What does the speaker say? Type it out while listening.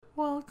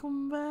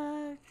Welcome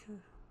back.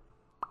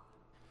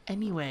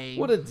 Anyway,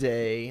 What a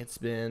day it's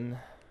been.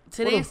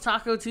 today's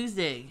Taco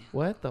Tuesday.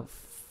 What the?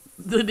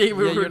 The day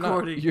we're Yeah,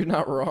 recording. You're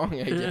not wrong,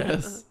 I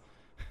guess.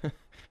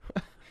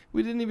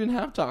 We didn't even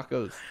have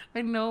tacos.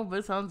 I know, but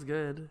it sounds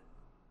good.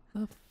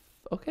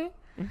 Okay.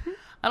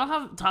 I don't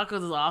have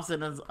tacos as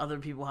often as other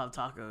people have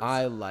tacos.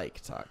 I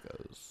like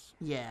tacos.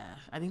 Yeah,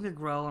 I think they're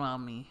growing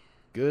on me.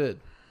 Good.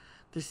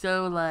 They're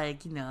so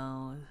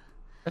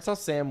That's how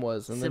Sam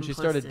was, and then she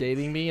started Simplistic.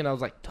 dating me, and I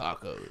was like,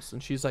 tacos,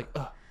 and she's like,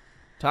 ugh,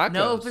 tacos.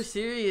 No, for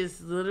serious.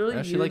 Literally,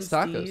 Yeah, she you likes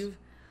and tacos. Steve,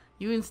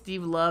 you and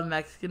Steve love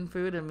Mexican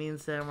food, and me and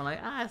Sam were like,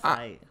 it's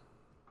right.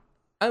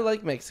 I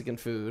like Mexican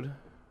food.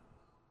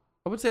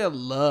 I would say I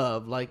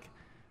love,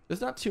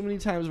 there's not too many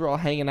times we're all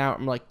hanging out.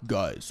 I'm like,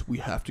 guys, we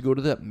have to go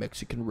to that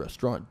Mexican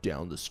restaurant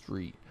down the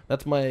street.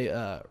 That's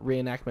my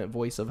reenactment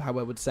voice of how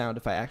I would sound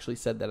if I actually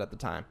said that at the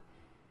time.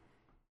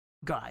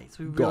 Guys,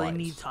 we really Guys.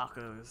 need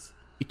tacos.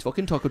 It's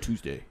fucking Taco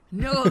Tuesday.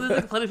 No,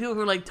 there's plenty of people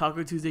who are like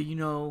Taco Tuesday, You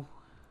know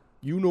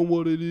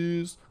what it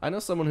is. I know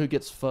someone who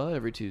gets pho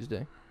every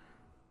Tuesday.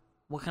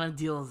 What kind of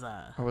deal is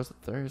that? Or was it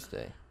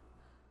Thursday?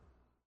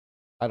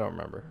 I don't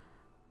remember.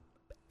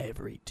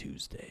 Every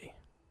Tuesday.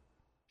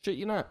 Shit,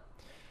 you not.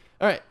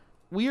 All right.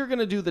 We are going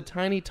to do the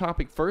tiny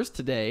topic first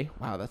today.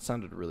 Wow, that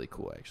sounded really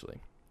cool, actually.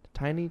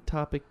 Tiny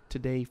topic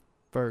today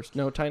first.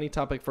 No, tiny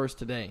topic first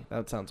today.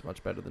 That sounds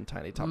much better than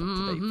tiny topic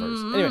today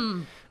first.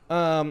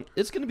 Anyway,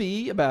 it's going to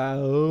be about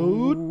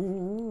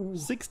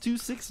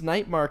 626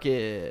 Night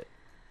Market.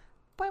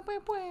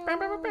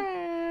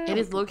 It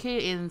is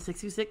located in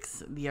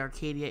 626, the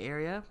Arcadia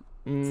area,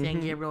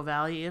 San Gabriel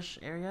Valley-ish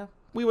area.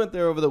 We went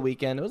there over the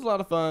weekend. It was a lot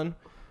of fun.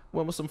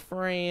 Went with some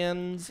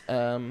friends.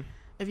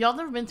 If y'all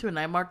never been to a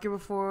night market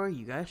before,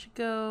 you guys should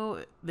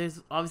go.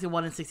 There's obviously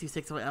one in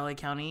 66 in LA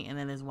County, and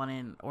then there's one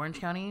in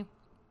Orange County.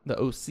 The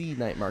OC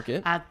Night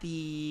Market. At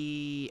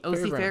the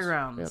OC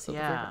Fairgrounds.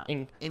 Yeah.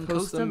 In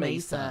Costa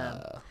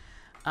Mesa.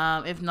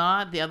 If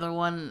not, the other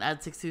one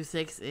at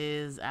 626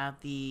 is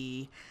at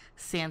the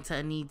Santa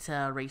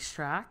Anita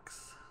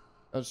racetracks.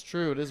 That's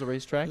true. It is a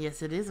racetrack.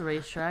 Yes, it is a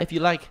racetrack. If you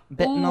like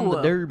betting on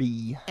the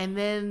Derby. And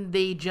then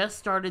they just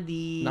started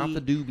the Not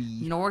the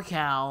Doobie.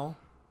 NorCal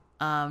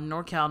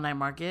Night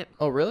Market.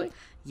 Oh, really?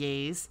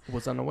 Yays.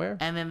 Was unaware.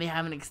 And then they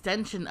have an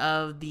extension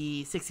of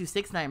the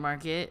 626 Night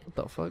Market. What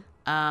the fuck?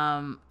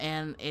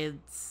 And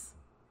it's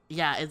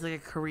like a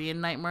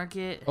Korean night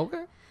market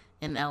Okay.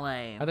 in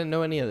LA. I didn't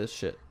know any of this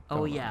shit. Oh,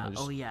 going yeah. on.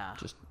 I Just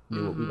Just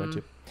knew what we went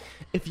to.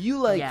 If you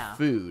like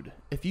food,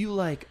 if you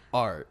like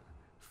art,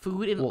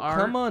 food and art,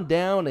 come on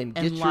down and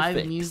get your live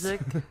fix.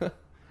 music.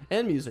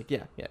 And music,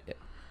 yeah.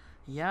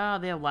 Yeah,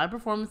 they have live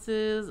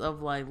performances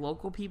of like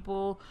local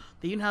people.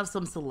 They even have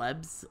some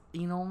celebs.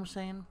 You know what I'm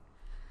saying?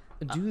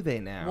 Do they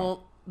now?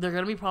 Well, they're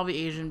gonna be probably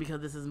Asian because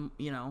this is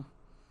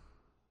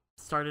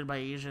started by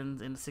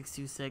Asians in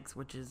 626,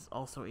 which is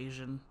also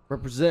Asian.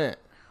 Represent.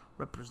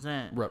 Rep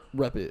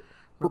it.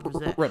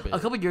 Represent. Rep it. A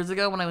couple years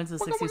ago, when I went to the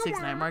 626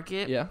 night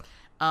market, Yeah.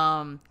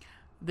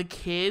 the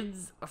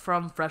kids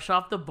from Fresh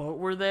Off the Boat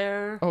were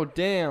there. Oh,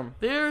 damn.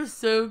 They're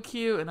so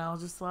cute, and I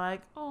was just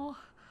like, oh,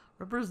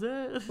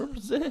 represent.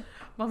 Represent.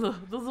 Those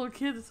little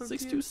kids are so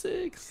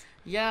 626.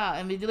 cute. Yeah,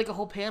 and they did like a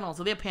whole panel.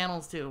 So they have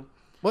panels too.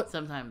 What?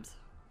 Sometimes.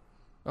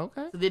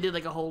 Okay. So they did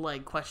like a whole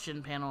like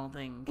question panel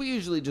thing. We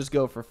usually just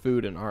go for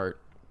food and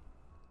art.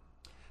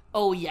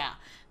 Oh yeah,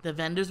 the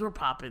vendors were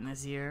popping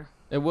this year.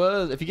 It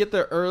was. If you get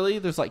there early,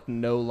 there's like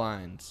no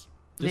lines.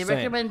 They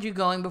recommend you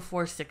going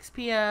before 6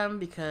 p.m.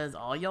 because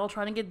all y'all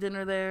trying to get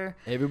dinner there.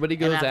 Everybody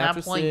goes and at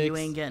after that point, 6. you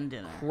ain't getting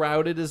dinner.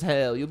 Crowded as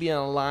hell. You'll be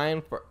on a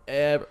line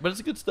forever. But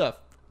it's good stuff.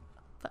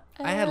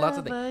 I had lots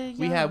of things.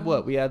 We had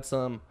what? We had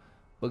some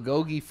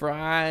bulgogi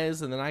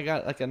fries, and then I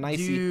got like a nice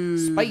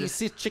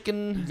spicy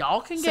chicken.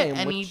 Y'all can get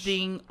sandwich.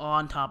 anything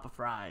on top of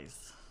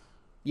fries.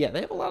 Yeah,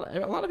 they have a lot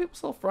of people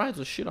sell fries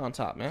with shit on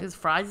top, man. Because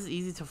fries is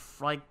easy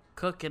to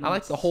cook, and I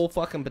like the whole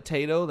fucking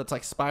potato that's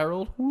like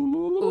spiraled.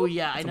 Oh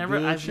yeah, I've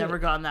never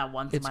gotten that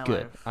once It's in my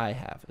good. life. I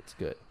have. It's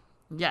good.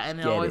 Yeah, and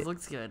it Get always it.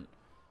 looks good.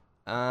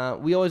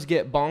 We always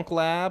get Bonk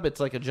Lab. It's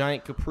like a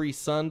giant Capri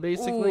Sun,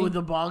 basically. Ooh,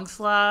 the bong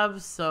slab,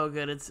 so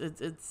good. It's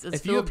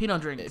Filipino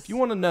drinks. If you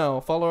want to know,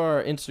 follow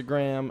our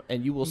Instagram,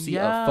 and you will see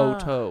Yeah. a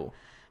photo.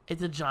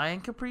 It's a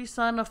giant Capri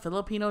Sun, a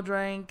Filipino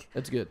drink.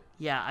 It's good.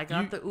 Yeah, I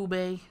got the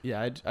ube.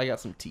 Yeah, I got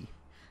some tea.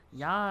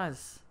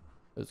 Yes.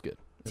 It was good.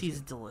 Tea's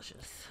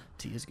delicious.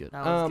 Tea is good.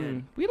 That was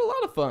good. We had a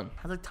lot of fun.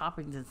 Has like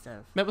toppings and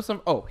stuff. Met with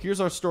some. Oh, here's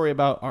our story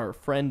about our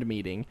friend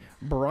meeting.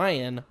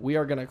 Brian, we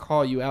are gonna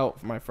call you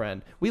out, my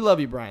friend. We love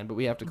you, Brian, but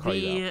we have to call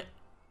you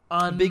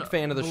out. Big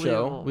fan of the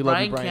show. We love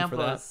you, Brian, for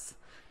that. Campos,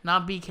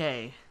 not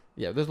BK.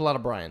 Yeah, there's a lot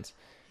of Brians.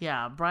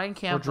 Yeah, Brian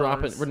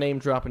Campos. We're name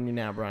dropping you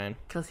now, Brian.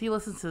 Because he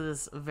listens to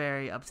this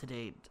very up to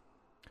date.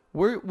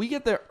 We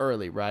get there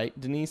early, right?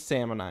 Denise,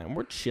 Sam, and I, and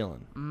we're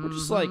chilling. We're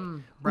just like,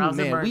 ooh,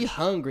 Browsing man, we merch.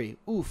 hungry.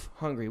 Oof,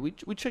 hungry. We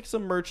checked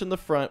some merch in the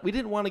front. We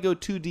didn't want to go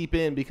too deep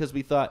in because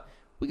we thought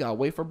we gotta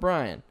wait for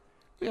Brian.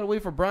 We gotta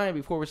wait for Brian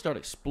before we start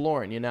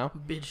exploring, you know.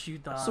 Bitch, you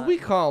thought. So we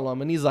call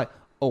him, and he's like,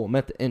 oh, I'm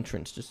at the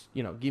entrance. Just,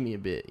 give me a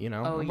bit,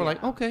 Oh, And we're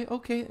like, yeah.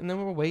 okay. And then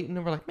we're waiting,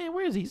 and we're like, man,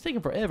 where is he? He's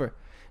taking forever.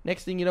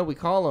 Next thing you know, we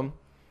call him,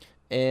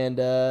 and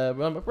I'm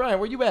like, Brian,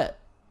 where you at?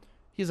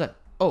 He's like,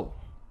 oh,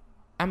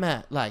 I'm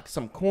at, like,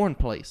 some corn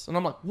place. And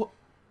I'm like, what?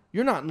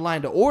 You're not in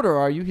line to order,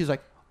 are you? He's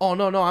like, oh,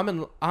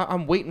 no,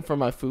 I'm waiting for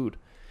my food.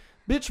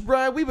 Bitch,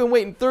 Brian, we've been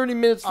waiting 30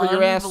 minutes for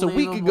your ass so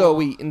we could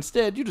go eat.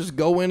 Instead, you just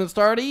go in and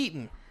start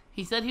eating.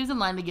 He said he was in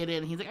line to get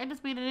in. He's like, I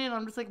just made it in.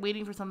 I'm just, like,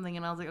 waiting for something.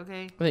 And I was like,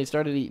 okay. And he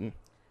started eating.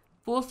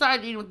 Fool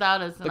started eating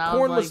without us. And The I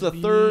corn was was like,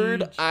 the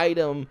third "Bitch."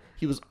 item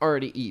he was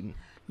already eating.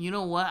 You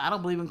know what? I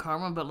don't believe in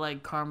karma, but,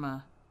 like,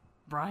 karma.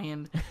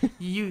 Brian.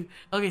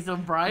 Okay, so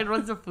Brian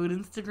runs a food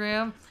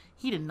Instagram.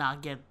 He did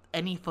not get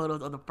any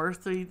photos of the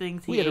first 3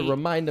 things he We had ate. to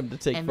remind him to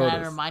take And photos.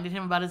 then I reminded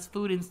him about his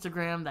food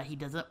Instagram that he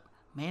doesn't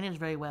manage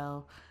very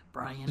well.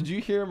 Brian. Did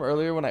you hear him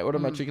earlier when I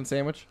ordered my chicken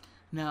sandwich?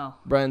 No.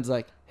 Brian's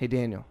like, hey,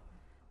 Daniel,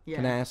 Yeah.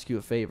 can I ask you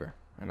a favor?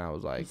 And I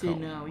was You like, say oh.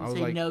 no. I You was say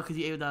like, no because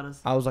you ate without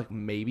us. I was like,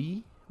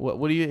 maybe?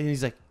 What do you? And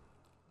he's like,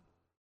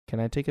 can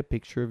I take a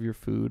picture of your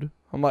food?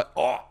 I'm like,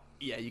 oh,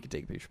 yeah, you can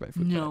take a picture of my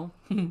food. No.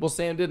 Well,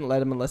 Sam didn't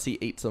let him unless he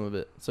ate some of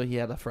it, so he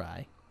had a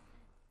fry.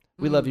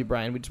 We love you,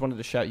 Brian. We just wanted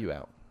to shout you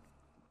out,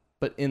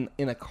 but in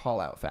a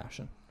call-out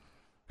fashion.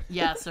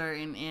 Yeah, sir.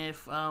 And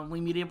if we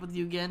meet up with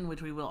you again,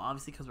 which we will,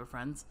 obviously, because we're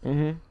friends,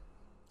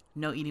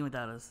 no eating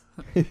without us.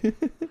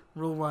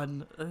 Rule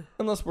 1.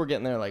 Unless we're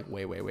getting there like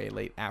way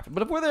late after.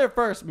 But if we're there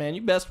first, man,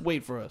 you best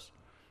wait for us.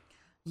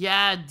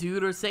 Yeah,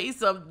 dude, or say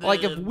something.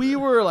 Like if we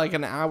were like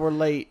an hour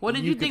late, What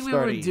did you think we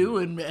were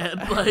doing, man?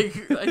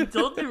 Like I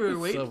told you we were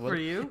waiting for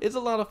you. It's a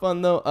lot of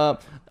fun though. I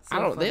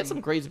don't know. They funny. had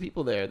some crazy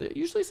people there.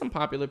 Usually some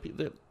popular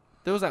people.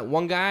 There was that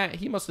one guy.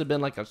 He must have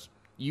been like a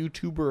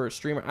YouTuber or a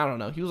streamer. I don't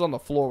know. He was on the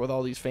floor with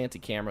all these fancy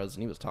cameras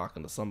and he was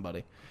talking to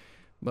somebody.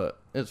 But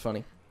it's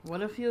funny.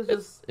 What if he was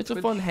just? It's a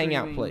Twitch fun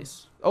hangout streaming?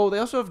 place. Oh, they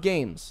also have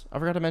games. I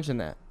forgot to mention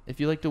that. If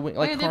you like to win,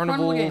 like yeah, they have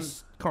carnival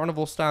games.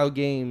 carnival style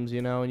games,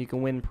 and you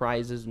can win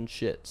prizes and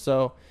shit.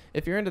 So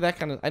if you're into that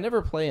kind of, I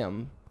never play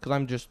them because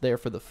I'm just there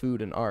for the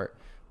food and art.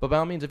 But by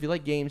all means, if you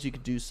like games, you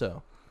could do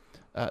so.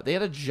 They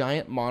had a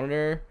giant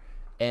monitor,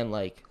 and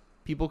like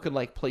people could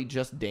like play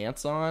Just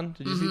Dance on.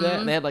 Did you see that?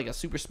 And they had like a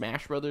Super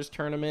Smash Brothers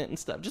tournament and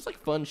stuff, just like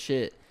fun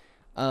shit.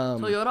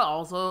 Toyota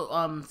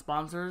also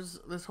sponsors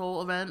this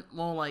whole event.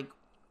 Well, like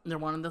they're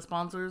one of the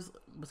sponsors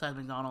besides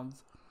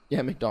McDonald's.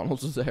 Yeah,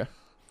 McDonald's was there.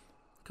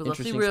 Because let's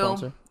be Interesting real,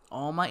 sponsor.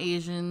 all my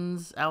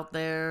Asians out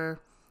there,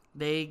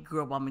 they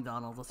grew up on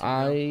McDonald's. Let's be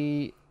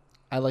real.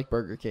 I like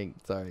Burger King.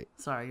 Sorry.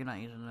 Sorry, you're not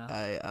Asian enough.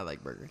 I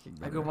like Burger King I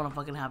better. grew up on a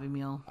fucking Happy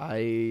Meal.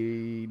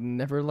 I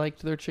never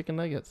liked their chicken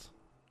nuggets.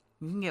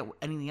 You can get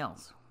anything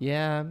else.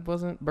 Yeah, it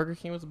wasn't Burger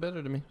King was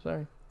better to me.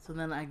 Sorry. So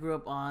then I grew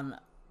up on.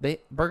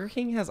 Burger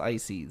King has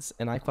ices,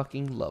 and I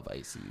fucking love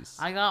ices.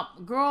 When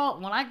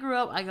I grew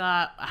up, I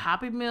got a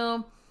Happy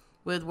Meal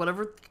with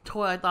whatever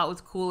toy I thought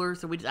was cooler.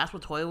 So we just asked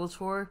what toy it was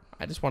for,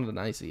 I just wanted an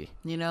icy.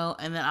 and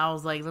then I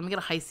was like, let me get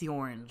a Hi-C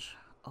orange.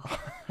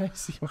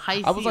 Icy.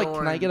 Hi-C I was like,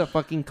 can I get a orange.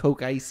 fucking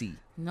Coke icy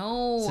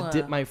No. to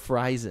dip my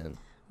fries in?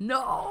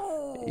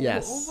 No.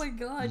 Yes. Oh my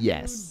god.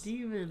 Yes.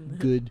 You demon.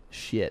 Good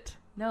shit.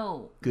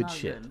 No. Good not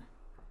shit. Good.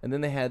 And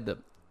then they had the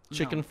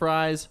chicken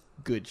fries.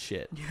 Good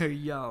shit.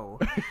 Yo,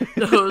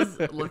 those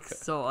look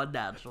so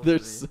unnatural. They're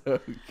to me. so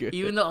good.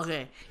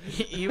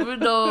 Even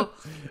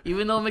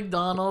though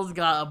McDonald's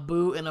got a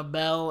boot and a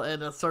bell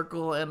and a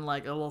circle and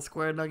like a little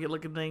square nugget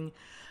looking thing,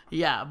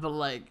 yeah, but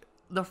like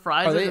the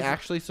fries Are they just,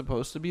 actually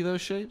supposed to be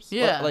those shapes?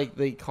 Yeah. Like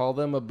they call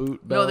them a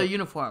boot bell? no, they're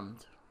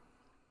uniformed.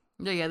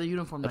 Yeah, they're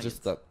uniform I nuggets.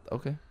 just thought,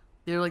 okay.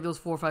 They're like those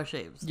 4 or 5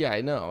 shapes. Yeah,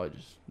 I know.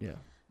 Yeah.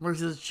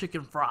 Versus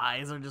chicken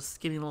fries or just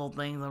skinny little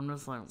things. I'm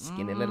just like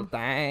Skinny little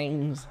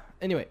things.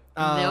 Anyway.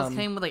 They also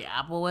came with like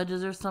apple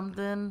wedges or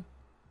something.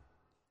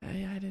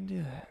 Yeah, I didn't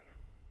do that.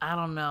 I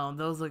don't know.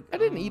 Those look. I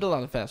didn't eat a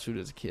lot of fast food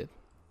as a kid.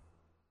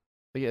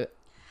 But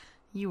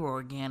You were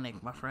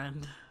organic, my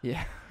friend.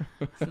 yeah.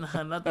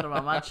 Nothing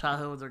about my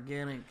childhood was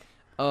organic.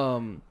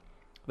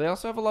 They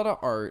also have a lot of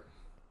art.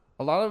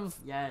 A lot of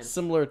Yes.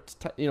 similar,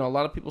 a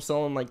lot of people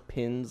selling like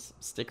pins,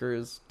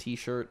 stickers,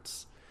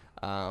 T-shirts,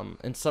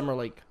 and some are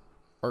like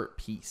art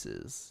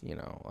pieces,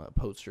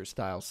 poster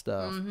style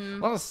stuff. A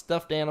lot of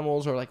stuffed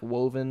animals or like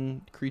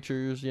woven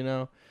creatures,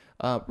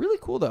 really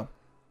cool though.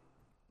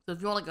 So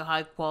if you want like a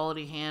high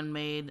quality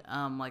handmade,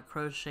 like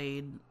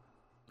crocheted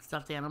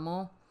stuffed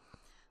animal,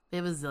 they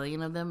have a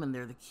zillion of them and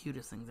they're the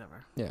cutest things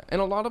ever. Yeah,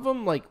 and a lot of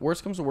them, like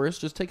worst comes to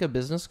worst, just take a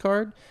business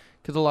card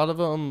because a lot of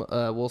them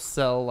will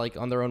sell like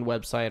on their own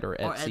website or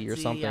Etsy or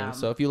something. Yeah.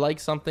 So if you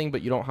like something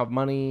but you don't have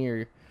money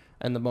or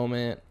in the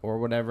moment or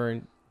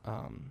whatever,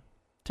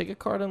 take a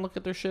card and look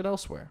at their shit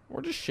elsewhere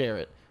or just share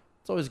it.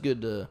 It's always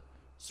good to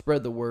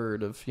spread the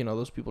word of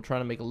those people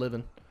trying to make a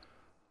living.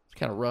 It's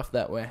kind of rough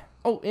that way.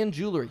 Oh, and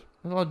jewelry.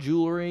 There's a lot of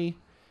jewelry.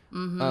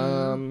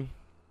 I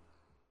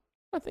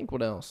think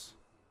what else?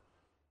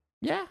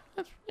 Yeah,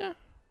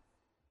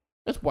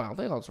 that's wild.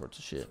 They have all sorts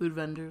of shit. Food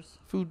vendors.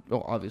 Food,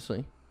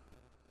 obviously.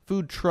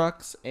 Food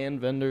trucks and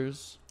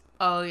vendors.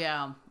 Oh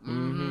yeah.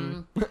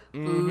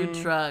 Food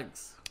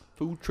trucks.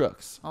 Food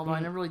trucks. Although I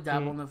never really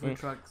dabble in the food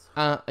trucks.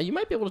 You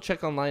might be able to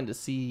check online to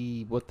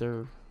see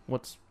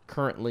what's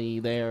currently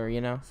there,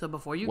 you know? So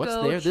before you What's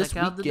go, there this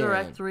check out the weekend?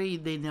 directory.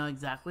 They know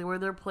exactly where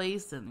they're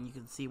placed, and you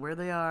can see where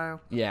they are.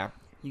 Yeah.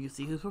 You can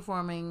see who's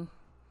performing.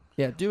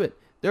 Yeah, do it.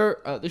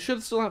 They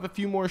should still have a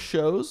few more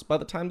shows by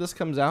the time this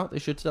comes out. They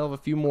should still have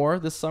a few more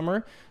this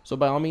summer. So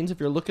by all means, if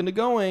you're looking to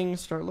going,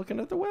 start looking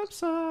at the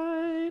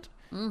website.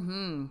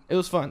 Mm-hmm. It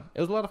was fun.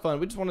 It was a lot of fun.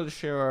 We just wanted to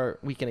share our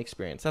weekend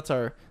experience. That's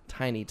our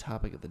tiny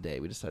topic of the day.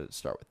 We decided to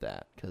start with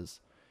that because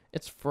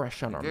it's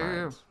fresh on our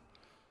minds.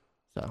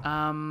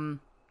 So,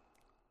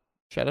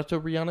 shout out to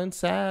Rihanna and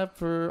Sav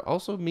for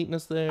also meeting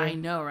us there. I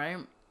know, right?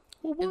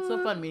 What? It's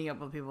so fun meeting up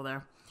with people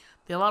there.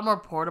 There are a lot more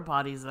porta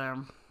potties there.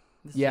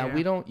 Yeah, year.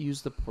 we don't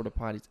use the porta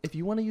potties. If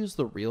you want to use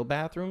the real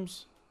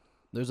bathrooms,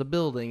 there's a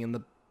building in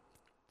the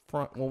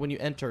front. Well, when you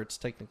enter, it's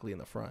technically in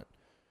the front.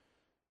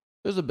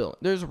 There's a building.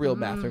 There's real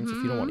bathrooms if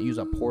you don't want to use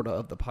a porta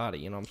of the potty.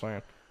 You know what I'm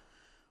saying?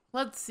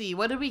 Let's see.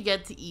 What did we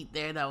get to eat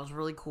there that was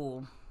really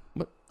cool?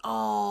 What?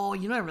 Oh,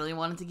 you know what I really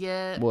wanted to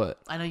get? What?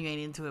 I know you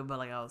ain't into it, but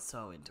like I was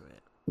so into it.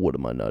 What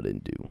am I not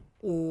into?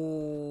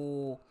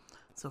 Oh.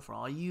 So for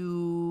all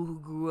you who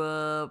grew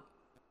up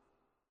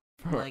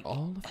like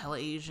all of hella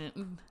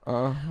Asian.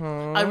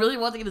 Uh-huh. I really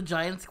want to get a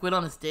giant squid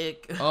on a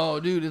stick. Oh,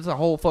 dude, it's a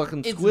whole fucking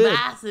It's squid.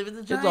 massive. It's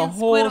a giant It's a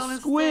whole squid on a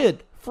squid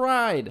stick.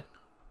 fried.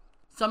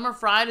 Some are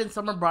fried and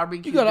some are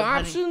barbecue. You got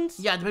depending- options?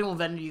 Yeah, depending on what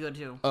vendor you go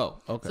to. Oh,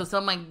 okay. So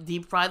some like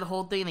deep fry the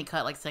whole thing and they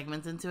cut like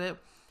segments into it.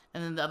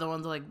 And then the other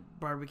ones are like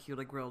barbecue,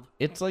 like grilled.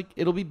 It's like,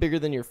 it'll be bigger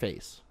than your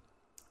face.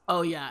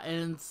 Oh yeah,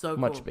 and it's so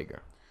Much cool.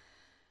 bigger.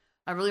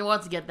 I really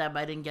wanted to get that, but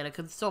I didn't get it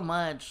because it's so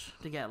much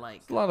to get. Like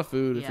It's a lot of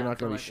food if Yeah, you're not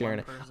for, going to be like, sharing one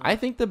it. person. I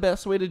think the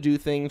best way to do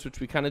things, which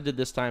we kind of did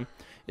this time,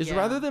 is Yeah.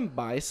 rather than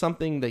buy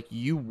something that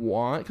you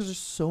want, because there's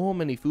so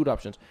many food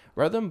options,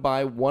 rather than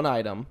buy one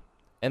item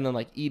and then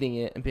like eating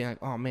it and being like,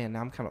 oh man,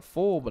 now I'm kind of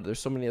full, but there's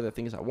so many other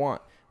things I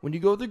want. When you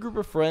go with a group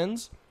of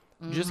friends,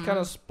 you just kind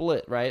of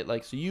split, right?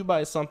 Like, so you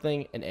buy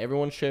something and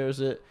everyone shares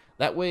it.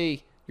 That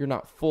way you're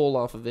not full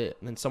off of it.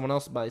 And then someone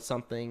else buys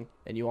something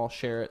and you all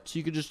share it. So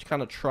you could just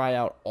kind of try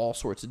out all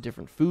sorts of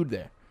different food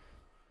there.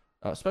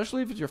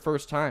 Especially if it's your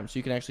first time, so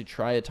you can actually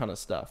try a ton of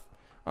stuff.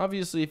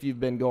 Obviously, if you've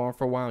been going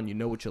for a while and you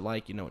know what you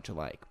like, you know what you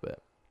like. But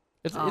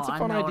it's a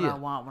fun I know idea. what I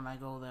want when I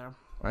go there.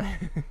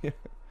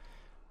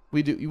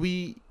 We do.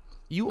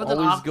 You With an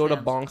always go to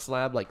option. Bonk's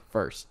Lab like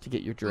first to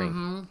get your drink.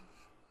 Mm-hmm.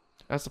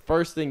 That's the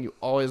first thing you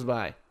always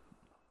buy,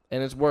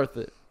 and it's worth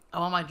it. I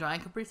want my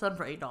giant Capri Sun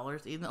for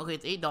 $8. Even okay,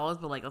 it's $8,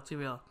 but like let's be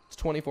real. It's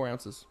 24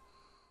 ounces.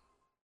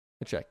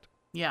 I checked.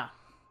 Yeah.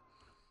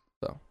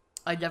 So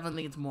I definitely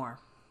think it's more.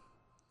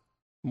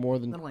 more I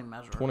than don't like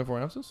measure. 24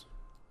 ounces.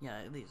 Yeah,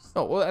 at least.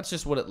 Oh well, that's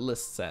just what it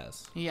lists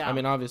as. Yeah. I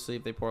mean, obviously,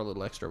 if they pour a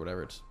little extra, or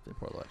whatever, they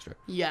pour a little extra.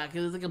 Yeah,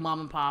 because it's like a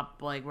mom and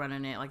pop like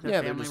running it, like their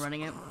Yeah, they're family just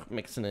running it.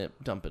 Mixing it,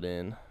 dump it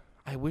in.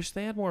 I wish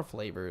they had more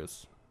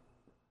flavors.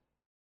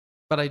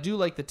 But I do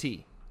like the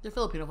tea. They're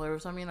Filipino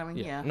flavors. I mean,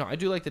 yeah. No, I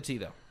do like the tea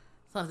though.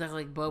 It's not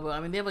exactly like boba. I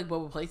mean, they have like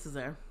boba places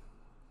there.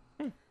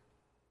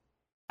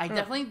 I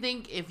definitely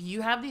think if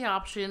you have the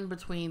option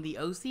between the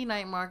OC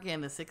Night Market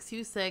and the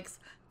 626,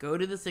 go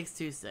to the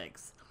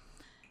 626.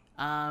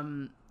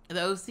 The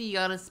OC, you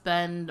gotta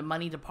spend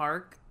money to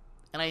park,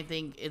 and I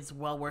think it's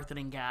well worth it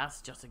in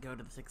gas just to go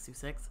to the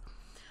 626.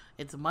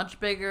 It's much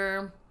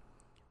bigger,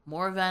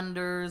 more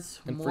vendors,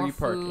 And more free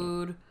parking.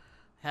 food.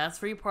 Has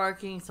free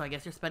parking, so I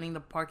guess you're spending the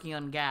parking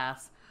on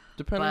gas.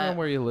 Depending But- on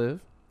where you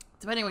live.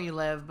 Depending where you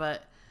live,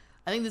 but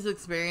I think this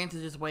experience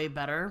is just way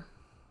better.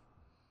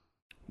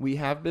 We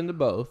have been to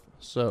both,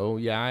 so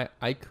yeah,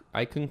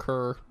 I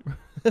concur.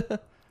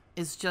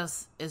 It's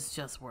just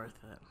worth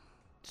it.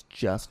 It's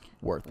just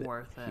worth it.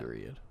 Worth it.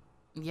 Period.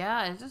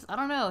 Yeah, it's just I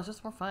don't know, it's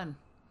just more fun.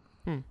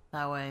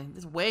 That way.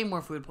 There's way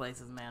more food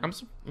places, man.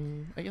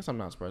 I guess I'm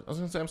not surprised. I was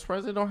gonna say I'm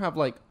surprised they don't have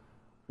like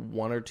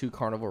one or two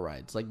carnival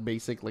rides, like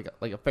basic like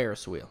a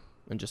Ferris wheel,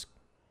 and just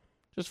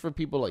for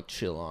people to, like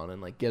chill on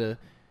and like get a.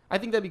 I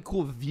think that'd be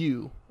cool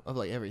view of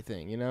like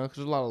everything, you know, because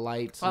there's a lot of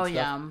lights. And Oh stuff.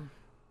 yeah.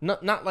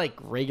 Not like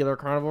regular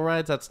carnival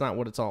rides. That's not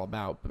what it's all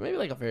about. But maybe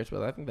like a Ferris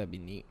wheel. I think that'd be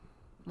neat.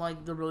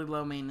 Like the really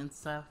low maintenance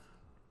stuff.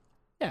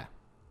 Yeah.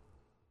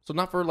 So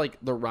not for like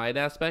the ride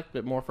aspect,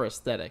 but more for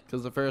aesthetic.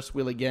 Because the Ferris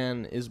wheel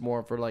again is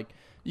more for like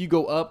you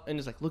go up and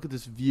it's like look at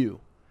this view.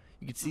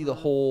 You can see the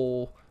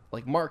whole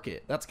like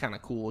market. That's kind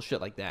of cool.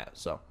 Shit like that.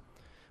 So,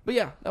 but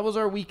yeah, that was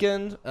our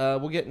weekend.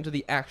 We'll get into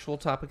the actual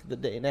topic of the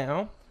day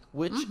now,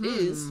 which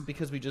is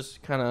because we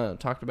just kind of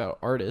talked about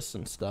artists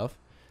and stuff.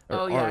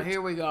 or Oh yeah, art.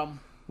 here we go.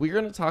 We're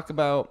going to talk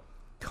about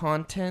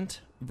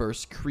content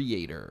versus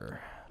creator.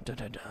 Dun,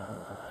 dun,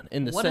 dun.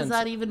 In the What sense, does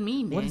that even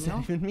mean, Daniel? what does that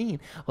even mean?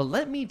 Well,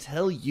 let me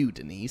tell you,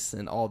 Denise,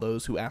 and all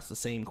those who ask the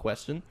same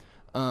question.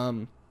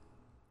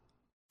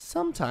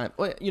 Sometime,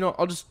 well, you know,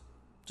 I'll just,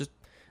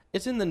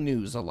 it's in the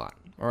news a lot.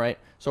 All right.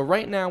 So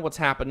right now, what's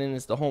happening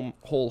is the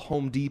whole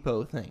Home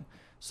Depot thing.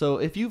 So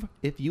if you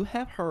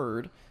have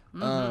heard,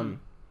 I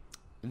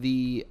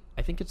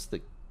think it's the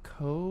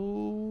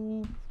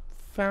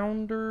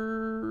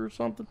co-founder or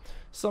something.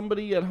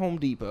 Somebody at Home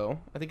Depot.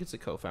 I think it's a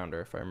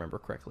co-founder if I remember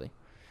correctly.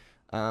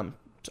 To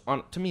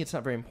me, it's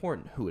not very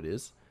important who it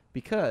is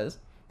because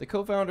the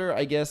co-founder,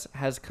 I guess,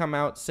 has come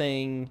out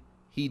saying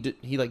he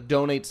like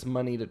donates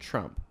money to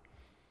Trump.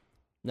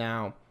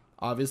 Now,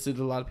 obviously,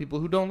 there's a lot of people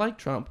who don't like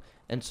Trump,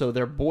 and so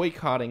they're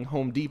boycotting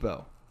Home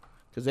Depot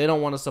because they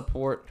don't want to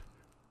support.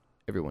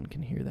 Everyone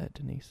can hear that,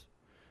 Denise.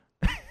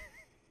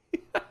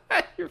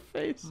 Your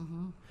face.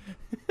 Mm-hmm.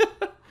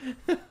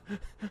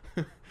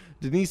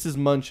 Denise is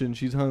munching.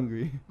 She's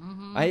hungry.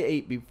 Mm-hmm. I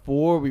ate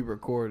before we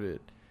recorded.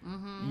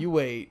 Mm-hmm. You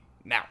ate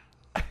now.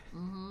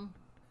 Mm-hmm.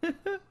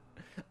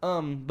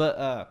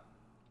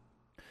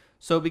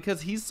 So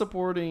because he's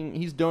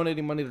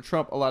donating money to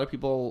Trump, a lot of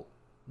people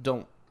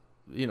don't,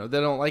 they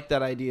don't like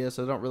that idea,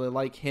 so they don't really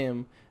like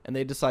him, and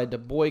they decide to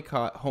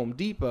boycott Home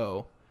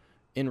Depot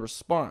in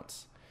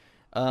response.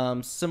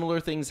 Similar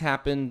things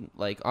happen,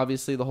 like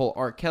obviously the whole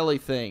R. Kelly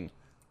thing.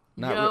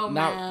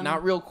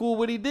 Not real cool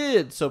what he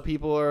did. So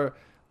people are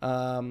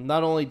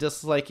not only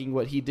disliking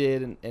what he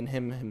did and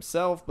him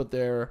himself, but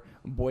they're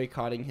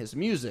boycotting his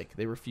music.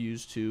 They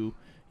refuse to,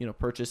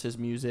 purchase his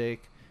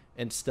music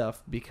and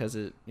stuff because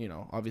it,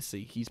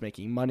 obviously he's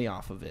making money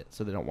off of it,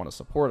 so they don't want to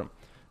support him.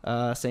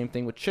 Same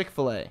thing with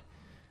Chick-fil-A.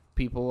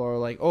 People are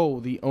like, oh,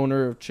 the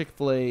owner of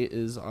Chick-fil-A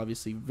is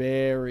obviously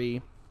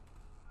very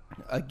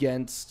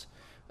against,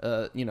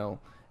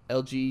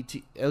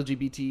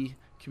 LGBT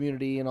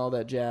community and all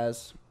that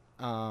jazz.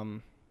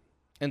 And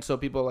so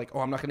people are like, oh,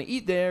 I'm not going to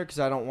eat there because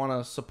I don't want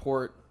to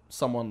support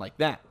someone like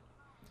that.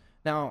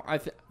 Now,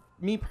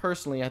 me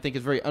personally, I think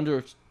it's very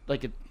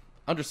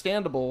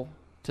understandable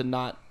to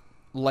not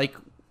like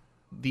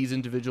these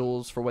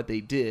individuals for what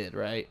they did,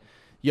 right?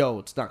 Yo,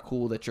 it's not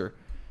cool that you're,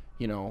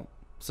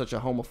 such a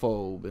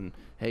homophobe, and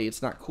hey,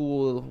 it's not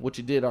cool what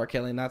you did, R.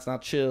 Kelly, and that's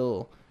not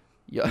chill.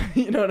 You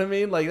know what I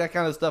mean? Like that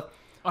kind of stuff.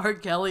 R.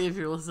 Kelly, if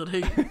you're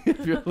listening.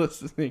 If you're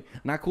listening.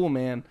 Not cool,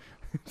 man.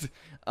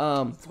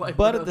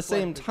 But at the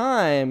same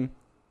time,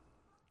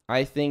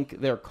 I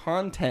think their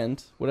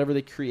content, whatever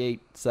they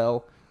create,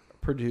 sell,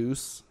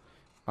 produce,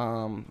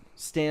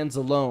 stands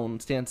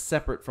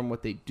separate from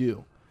what they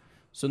do.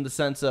 So in the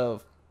sense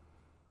of,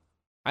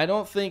 I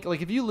don't think,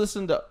 like, if you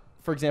listen to,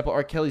 for example,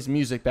 R. Kelly's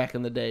music back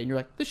in the day, and you're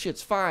like, this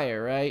shit's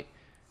fire, right?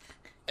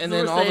 And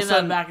then all of a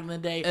sudden, back in the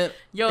day,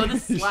 yo,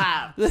 this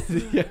slaps.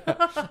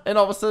 Yeah. And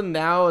all of a sudden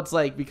now it's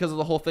like, because of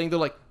the whole thing, they're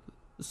like,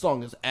 this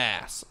song is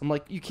ass. I'm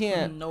like, you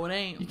can't. No, it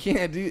ain't. You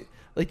can't do,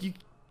 like,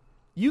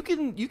 you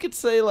could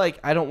say, like,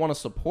 I don't want to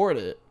support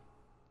it,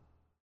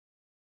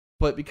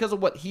 but because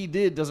of what he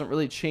did doesn't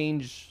really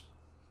change,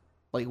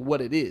 like,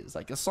 what it is.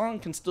 Like, a song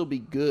can still be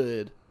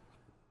good,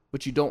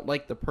 but you don't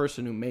like the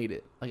person who made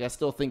it. Like, I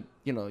still think,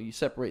 you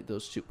separate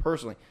those two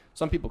personally.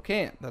 Some people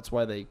can't. That's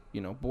why they,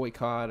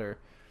 boycott or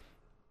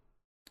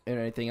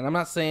anything. And I'm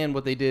not saying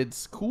what they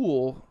did's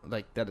cool,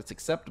 like, that it's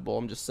acceptable.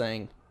 I'm just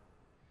saying,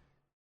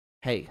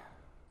 hey,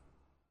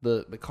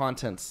 the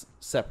content's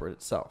separate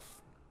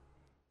itself.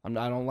 I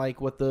don't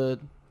like what the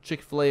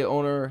Chick-fil-A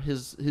owner,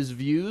 his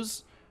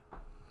views,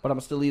 but I'm going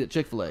to still eat at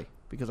Chick-fil-A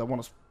because I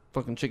want a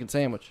fucking chicken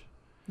sandwich.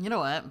 You know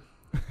what?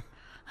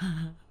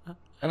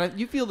 And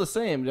you feel the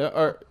same,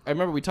 or I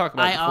remember we talked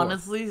about it before.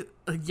 Honestly,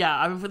 yeah,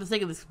 I mean, for the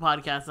sake of this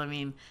podcast, I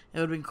mean, it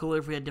would have been cooler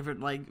if we had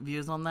different, like,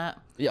 views on that.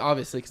 Yeah,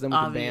 obviously, because then we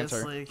could banter.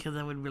 Obviously, because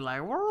then we'd be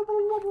like,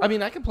 I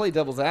mean, I can play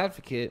devil's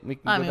advocate. We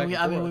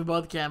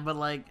both can, but,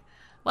 like,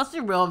 let's be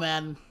real,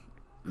 man.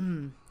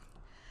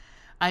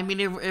 I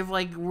mean, if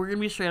like, we're going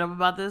to be straight up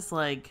about this,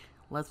 like,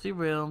 let's be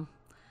real.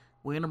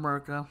 We're in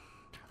America.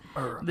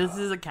 This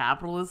is a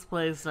capitalist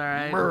place, all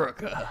right?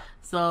 America.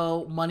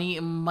 So,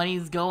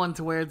 money's going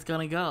to where it's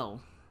going to go.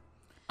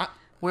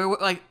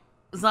 Like,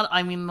 it's not,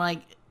 I mean,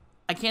 like,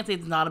 I can't say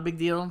it's not a big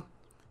deal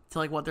to,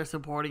 like, what they're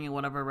supporting and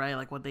whatever, right?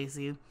 Like, what they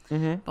see.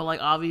 Mm-hmm. But, like,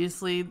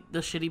 obviously, the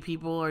shitty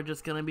people are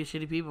just going to be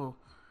shitty people.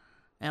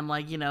 And,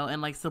 like,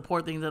 and, like,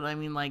 support things that, I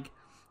mean, like,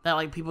 that,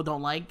 like, people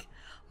don't like.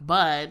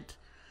 But,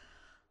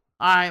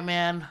 all right,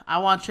 man, I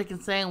want a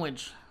chicken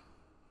sandwich.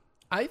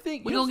 I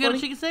think we don't get a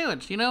chicken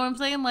sandwich. You know what I'm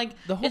saying? Like,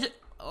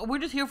 we're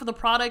just here for the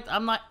product.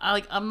 I'm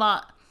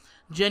not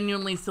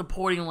genuinely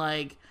supporting,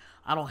 like,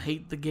 I don't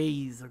hate the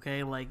gays,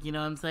 okay? Like, you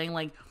know what I'm saying?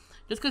 Like,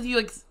 just because you,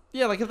 like...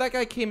 Yeah, like, if that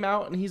guy came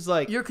out and he's,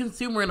 like... You're a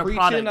consumer in a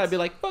product. I'd be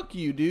like, fuck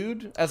you,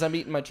 dude, as I'm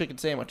eating my chicken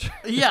sandwich.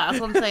 Yeah,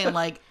 that's what I'm saying.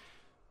 Like,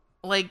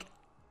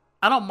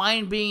 I don't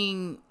mind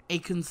being a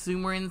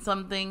consumer in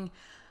something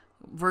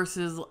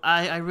versus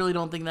I really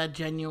don't think that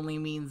genuinely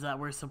means that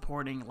we're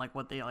supporting, like,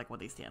 what they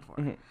stand for.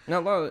 Mm-hmm.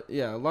 Now, a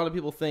lot of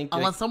people think...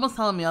 Unless someone's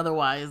telling me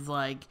otherwise,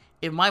 like,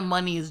 if my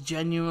money is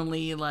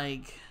genuinely,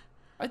 like...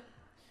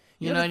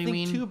 You know what I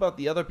mean? Too about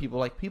the other people.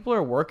 Like, people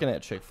are working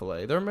at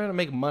Chick-fil-A. They're going to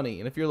make money.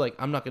 And if you're like,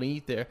 I'm not going to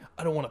eat there,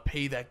 I don't want to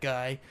pay that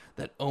guy,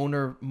 that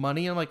owner,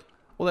 money. I'm like,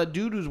 well, that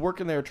dude who's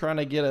working there trying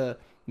to get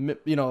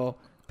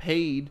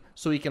paid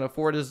so he can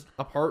afford his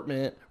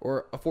apartment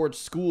or afford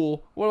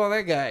school. What about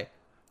that guy?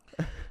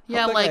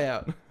 Yeah,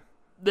 like,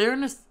 they're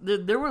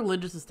a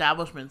religious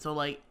establishment. So,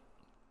 like,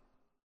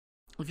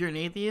 if you're an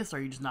atheist,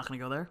 are you just not going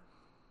to go there?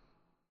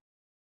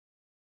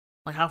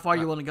 Like, how far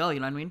you want to go? You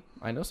know what I mean?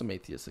 I know some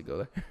atheists that go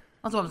there.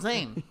 That's what I'm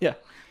saying. Yeah.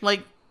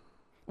 Like,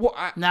 Well,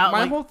 now,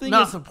 my like, whole thing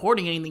not is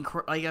supporting anything.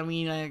 Like, I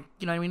mean, you know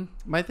what I mean?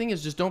 my thing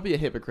is just don't be a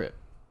hypocrite.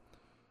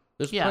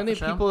 There's Yeah, plenty of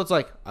for sure. people that's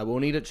like, I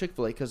won't eat at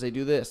Chick-fil-A because they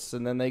do this,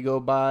 and then they go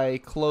buy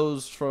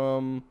clothes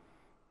from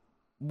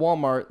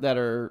Walmart that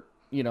are,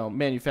 you know,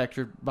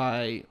 manufactured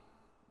by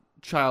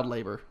child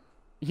labor,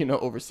 you know,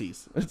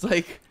 overseas. It's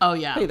like, Oh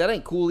yeah. hey, that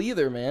ain't cool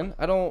either, man.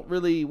 I don't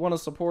really want to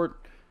support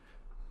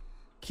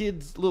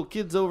little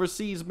kids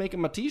overseas making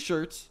my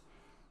t-shirts,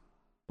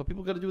 but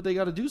people got to do what they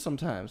got to do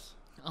sometimes.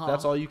 If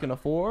that's all you can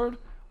afford,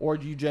 or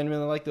do you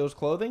genuinely like those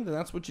clothing, then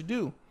that's what you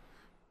do.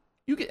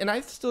 You can, and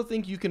I still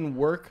think you can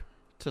work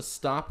to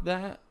stop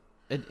that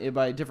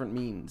by different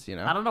means, you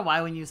know? I don't know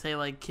why when you say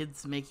like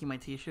kids making my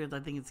t-shirts, I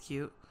think it's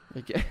cute.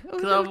 Okay.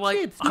 Because I'm like,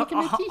 kids making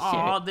a t-shirt.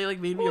 oh, they like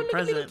made me a look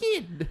at the present.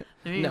 kid.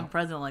 They made me No. a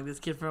present. Like this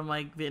kid from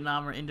like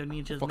Vietnam or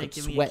Indonesia is Fucking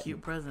making me a sweating.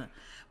 cute present.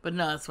 But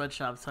no, it's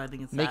sweatshop, so I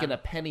think it's Making sad. a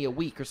penny a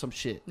week or some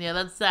shit. Yeah,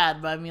 that's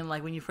sad. But I mean,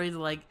 like when you phrase it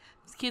like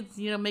this kid's,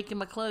 you know, making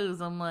my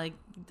clothes, I'm like,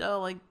 oh,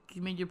 like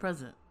you made your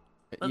present.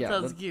 That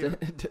sounds cute.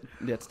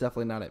 That's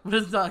definitely not it. But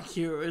it's not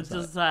cute. It's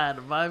just sad.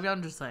 But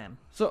I'm just saying.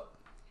 So,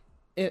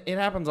 it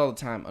happens all the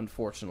time,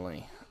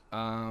 unfortunately.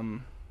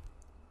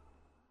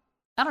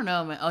 I don't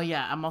know, man. Oh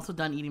yeah, I'm also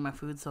done eating my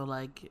food, so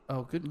like.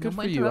 Oh, good No for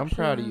more you. I'm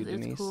proud of you,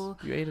 interruptions. Denise. It's cool.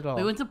 You ate it all.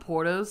 We went to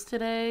Porto's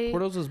today.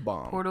 Porto's is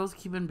bomb. Porto's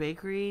Cuban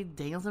Bakery.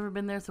 Daniel's never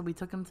been there, so we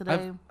took him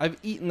today. I've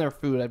eaten their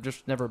food. I've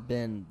just never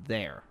been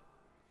there.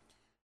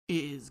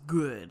 It is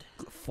good.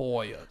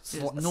 For you.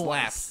 nice.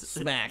 Slaps,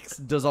 smacks,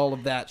 does all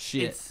of that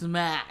shit. It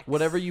smacks.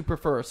 Whatever you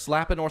prefer,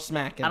 slapping or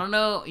smacking. I don't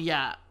know.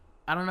 Yeah,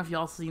 I don't know if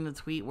y'all seen the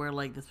tweet where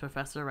like this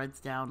professor writes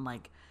down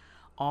like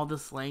all the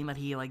slang that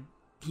he like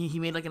he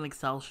made like an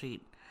Excel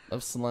sheet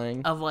Of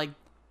slang. of like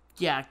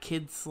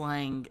kids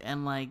slang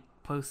and like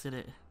posted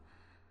it.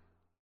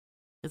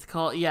 It's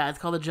called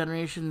the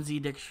Generation Z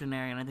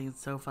Dictionary, and I think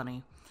it's so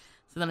funny.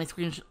 So then I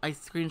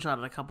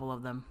screenshotted a couple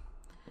of them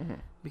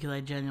because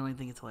I genuinely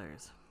think it's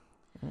hilarious.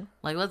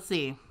 Like, let's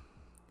see.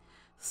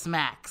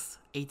 Smacks,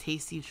 a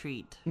tasty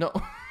treat. No.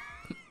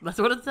 That's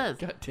what it says.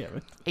 God damn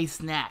it. A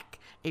snack,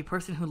 a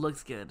person who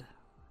looks good.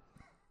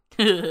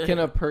 Can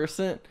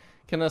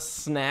a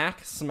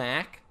snack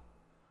smack?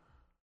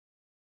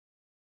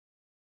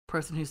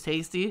 Person who's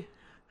tasty.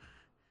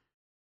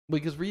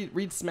 Because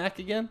read smack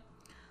again.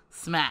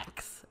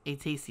 Smacks, a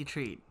tasty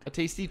treat. A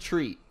tasty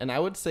treat. And I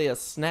would say a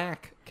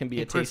snack can be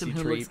A a tasty person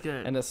who treat. looks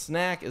good. And a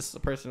snack is the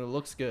person who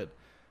looks good.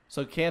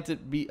 So can't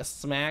it be a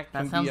smack? That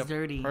can sounds be a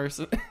dirty.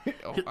 Person.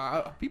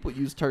 People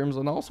use terms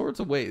in all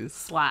sorts of ways.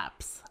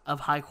 Slaps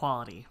of high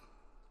quality.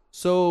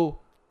 So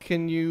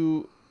can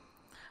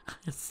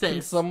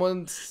Sis.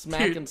 someone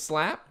smack Dude. and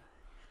slap?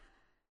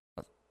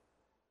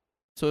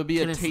 So it'd be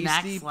Can a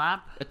snack tasty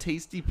slap? a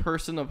tasty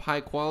person of high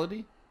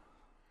quality?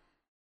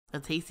 A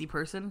tasty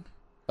person?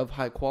 Of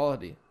high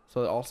quality.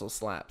 So it also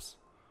slaps.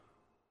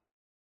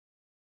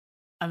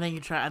 I think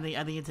you try. I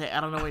think you take. I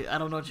don't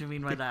know what you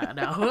mean by that.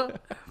 No.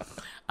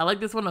 I like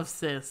this one of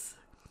sis.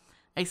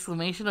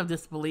 Exclamation of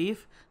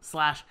disbelief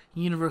 /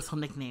 universal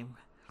nickname.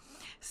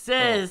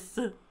 Sis.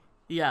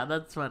 Yeah,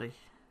 that's funny.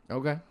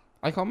 Okay.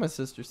 I call my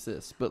sister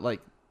sis, but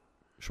like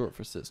short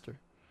for sister.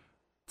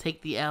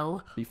 Take the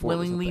L. Before it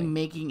was a Willingly thing.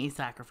 making a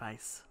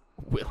sacrifice.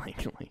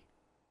 Willingly.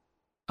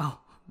 Oh,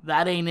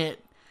 that ain't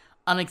it.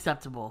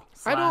 Unacceptable.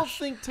 / I don't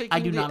think I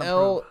do taking the not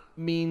L approve.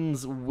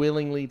 means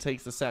willingly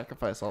takes the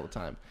sacrifice all the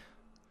time.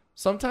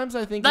 Sometimes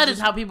I think That it's is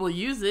just- how people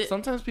use it.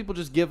 Sometimes people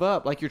just give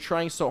up. Like you're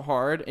trying so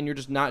hard and you're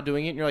just not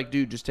doing it. And you're like,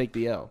 dude, just take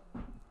the L.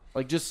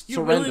 Like just You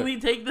surrender. willingly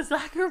take the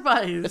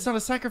sacrifice. It's not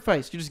a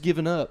sacrifice. You're just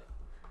giving up.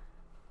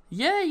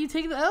 Yeah, you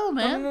take the L,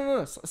 man.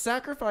 No.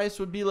 Sacrifice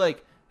would be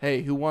like,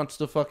 hey, who wants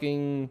to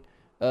fucking,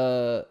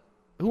 who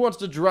wants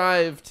to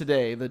drive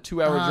today? The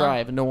 2-hour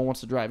drive, and no one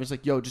wants to drive. It's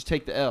like, yo, just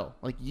take the L.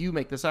 Like you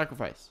make the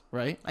sacrifice,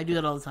 right? I do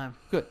that all the time.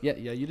 Good. Yeah,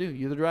 you do.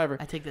 You're the driver.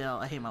 I take the L.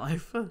 I hate my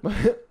life.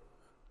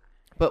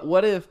 But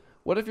what if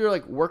you're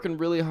like working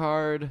really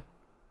hard?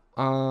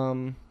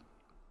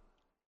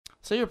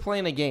 Say you're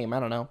playing a game, I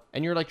don't know,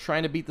 and you're like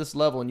trying to beat this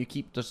level, and you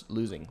keep just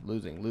losing,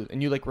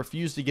 and you like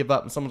refuse to give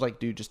up, and someone's like,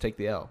 dude, just take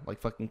the L. Like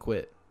fucking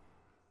quit.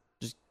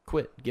 Just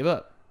quit. Give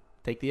up.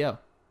 Take the L.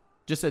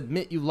 Just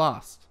admit you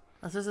lost.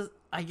 That's just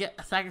I get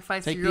a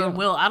sacrifice Take to the your own L.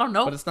 will. I don't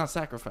know. But it's not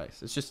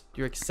sacrifice. It's just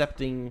you're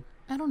accepting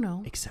I don't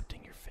know.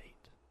 your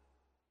fate.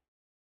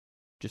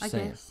 Just I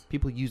saying. guess.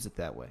 People use it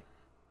that way.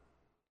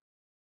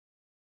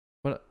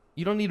 But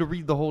you don't need to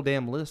read the whole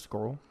damn list,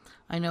 girl.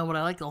 I know, but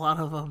I like a lot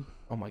of them.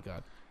 Oh my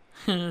god.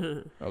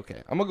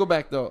 Okay, I'm gonna go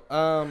back though.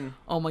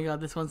 Oh my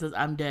god, this one says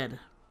I'm dead.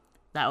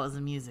 That was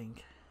amusing.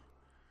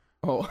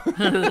 Oh.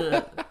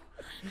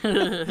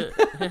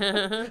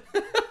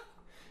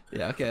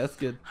 Yeah. Okay, that's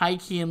good. High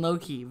key and low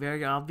key,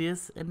 very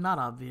obvious and not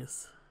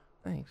obvious.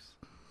 Thanks.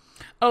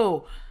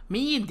 Oh,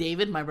 me and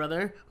David, my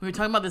brother, we were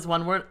talking about this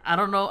one word. I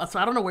don't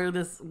know where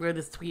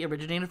this tweet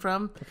originated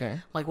from. Okay.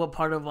 Like what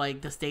part of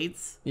like the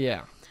States.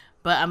 Yeah.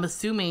 But I'm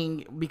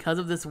assuming because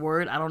of this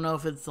word, I don't know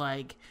if it's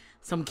like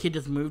some kid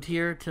just moved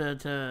here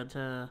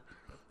to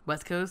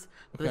West Coast.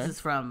 But Okay. This is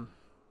from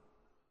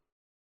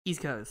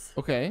East Coast.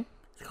 Okay.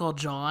 It's called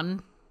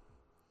John.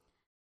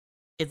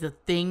 It's a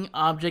thing,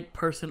 object,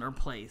 person, or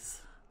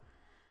place.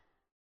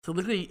 So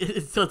literally,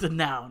 it's a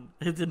noun.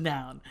 It's a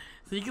noun.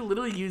 So you can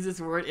literally use this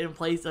word in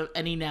place of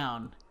any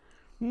noun.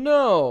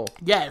 No.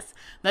 Yes,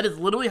 that is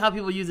literally how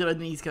people use it on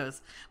the East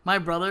Coast. My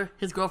brother,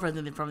 his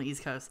girlfriend's from the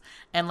East Coast,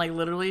 and like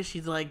literally,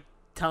 she's like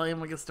telling him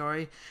like a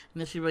story,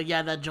 and then she'd be like,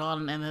 "Yeah, that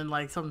John," and then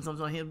like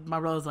something. My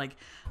brother's like,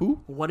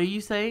 Who? "What are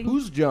you saying?"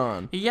 Who's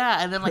John?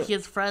 Yeah, and then like he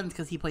has friends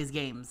because he plays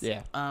games.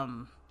 Yeah.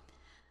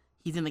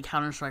 He's in the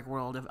Counter-Strike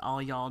world. If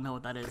all y'all know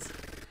what that is,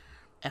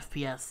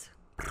 FPS.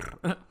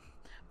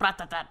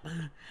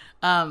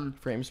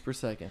 Frames per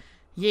second.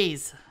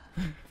 Yes,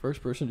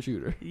 First person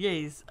shooter.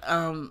 yes.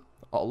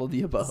 All of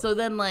the above. So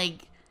then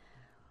like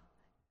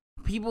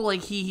people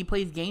like he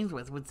plays games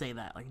with would say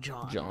that like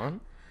John.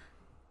 John?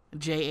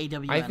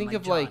 JAWN. I think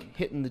of John. like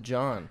hitting the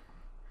John.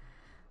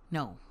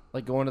 No,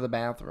 Like going to the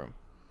bathroom.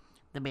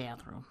 the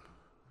bathroom.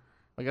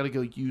 I gotta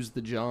go use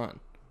the John.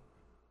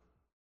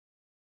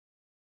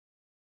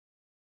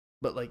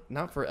 But like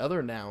not for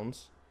other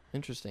nouns.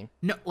 Interesting.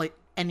 No, like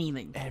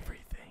anything.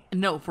 Everything.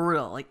 No, for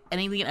real. Like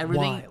anything and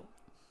everything. Wild.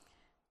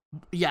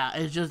 Yeah,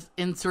 it's just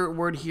insert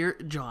word here,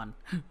 John.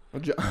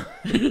 John.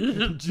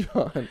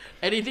 John.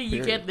 Anything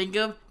you Period. can't think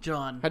of,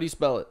 John. How do you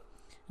spell it?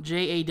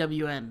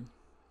 JAWN.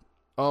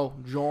 Oh,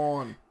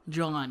 John.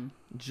 John.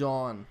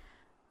 John.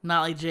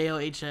 Not like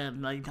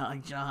JOHN, like not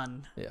like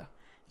John. Yeah.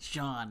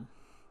 John.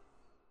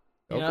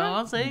 You Okay. know what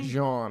I'm saying?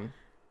 John.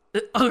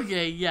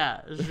 Okay,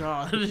 yeah,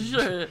 John.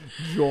 Sure.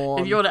 John.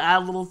 If you want to add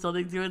a little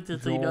something to it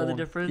so you know the John.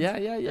 difference.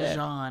 Yeah.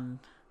 John.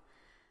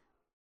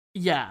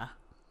 Yeah.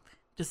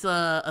 Just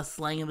a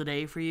slang of the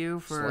day for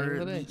you Slang for of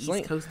the day. the Slang.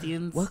 East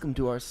Coastians. Welcome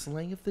to our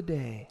slang of the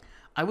day.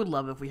 I would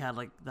love if we had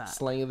like that.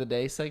 Slang of the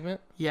day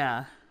segment?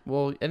 Yeah.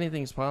 Well,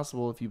 anything's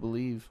possible if you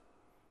believe.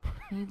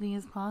 Anything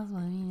is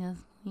possible.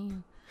 Yes.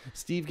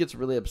 Steve gets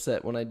really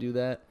upset when I do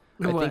that.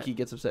 I think What? he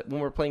gets upset when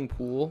we're playing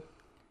pool,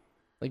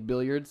 like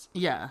billiards,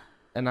 Yeah.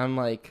 and I'm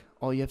like,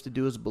 all you have to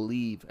do is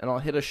believe, and I'll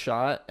hit a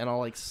shot, and I'll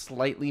like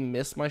slightly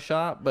miss my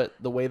shot, but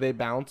the way they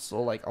bounce,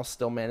 I'll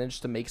still manage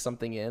to make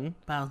something in.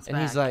 Bounce And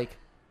back. he's like,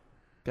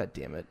 God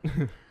damn it.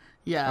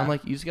 yeah. I'm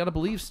like, you just gotta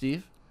believe,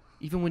 Steve.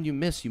 Even when you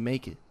miss, you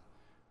make it.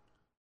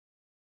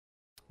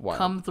 Wow.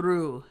 Come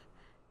through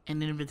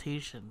an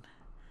invitation.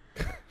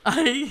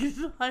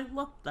 I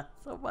love that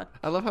so much.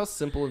 I love how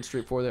simple and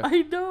straightforward they are.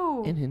 I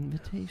know. An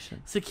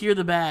invitation. Secure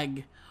the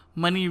bag.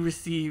 Money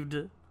received.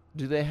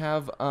 Do they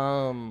have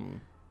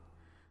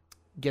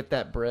get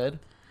that bread?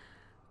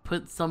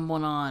 Put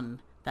someone on.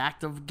 The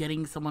act of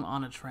getting someone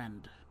on a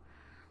trend.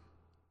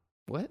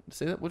 What?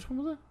 Say that. Which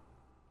one was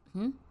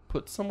that?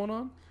 Put someone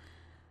on?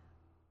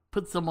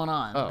 Put someone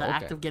on. Oh, the okay.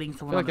 act of getting I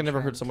someone feel on like I a never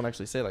trend. heard someone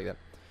actually say it like that.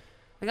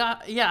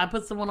 I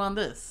put someone on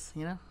this,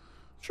 you know?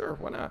 Sure,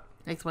 why not?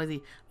 XYZ.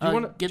 Do you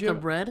wanna- Get do you the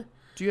have- bread.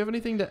 Do you have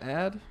anything to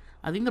add?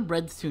 I think the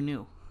bread's too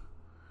new.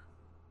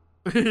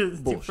 It's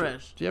too Bullshit.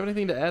 fresh. Do you have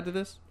anything to add to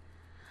this?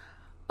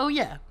 Oh,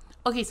 yeah.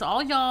 Okay, so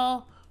all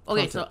y'all...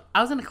 Okay, so Content.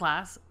 I was in a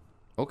class.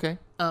 Okay.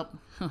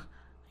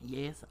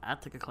 Yes, I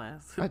took a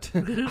class.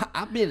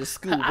 I've been to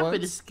school once. I've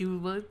been to school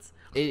once.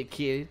 Hey,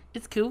 kid,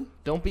 It's cool.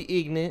 don't be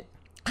ignorant.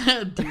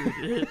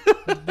 Dude,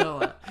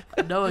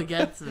 Noah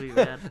gets me,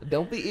 man.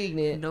 Don't be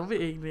ignorant. Don't be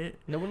ignorant.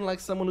 No one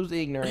likes someone who's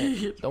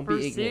ignorant. Don't For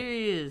be ignorant.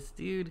 serious,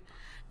 dude.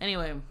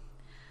 Anyway,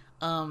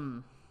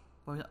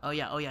 oh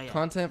yeah.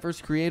 Content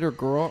versus creator,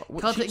 girl.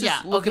 What, Content, she's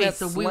just yeah. looking Okay, at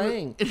so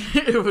slang.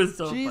 it was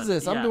so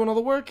Jesus, funny. I'm doing all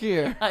the work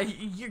here.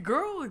 Your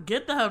girl,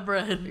 get that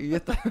bread. You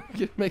get that?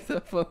 You make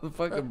that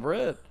fucking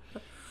bread.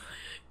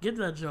 Get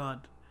that,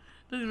 John.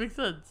 Doesn't make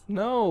sense.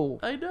 No,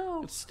 I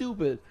know. it's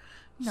stupid.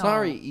 No.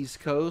 Sorry, East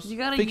Coast. You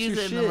gotta Fix use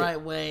your it in shit. the right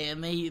way,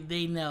 and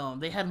they know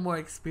they had more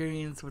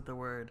experience with the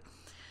word,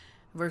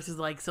 versus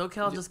like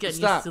SoCal just getting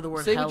Stop. used to the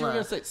word Say hella. what you were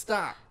gonna say.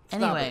 Stop.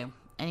 Stop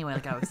Anyway,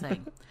 like I was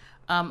saying,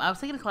 I was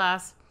taking a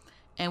class,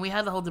 and we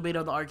had the whole debate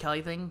on the R.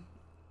 Kelly thing.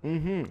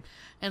 Mm-hmm. And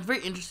it's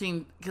very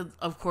interesting because,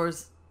 of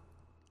course,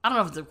 I don't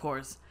know if it's of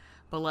course,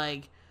 but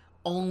like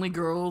only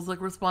girls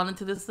like responded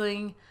to this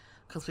thing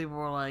because people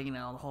were like, you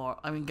know, the whole.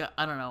 I mean,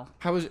 I don't know.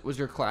 How was it? Was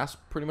your class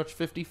pretty much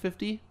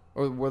 50-50?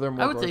 Or were there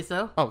more I would girls? say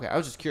so. Okay, I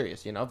was just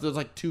curious. You know, if there's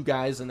like two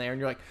guys in there and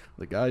you're like,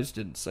 the guys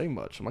didn't say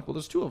much. I'm like, well,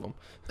 there's two of them.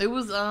 It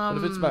was But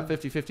if it's about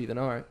 50-50, then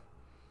all right.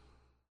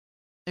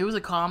 It was a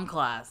comm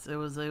class. It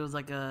was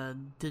like a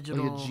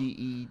digital. Like a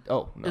GE.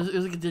 Oh, no. It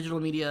was like a digital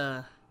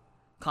media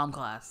comm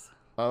class.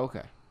 Oh,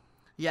 okay.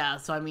 Yeah,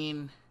 so I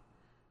mean,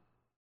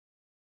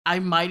 I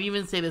might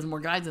even say there's more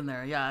guys in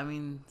there. Yeah, I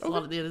mean,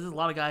 there's a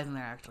lot of guys in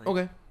there actually.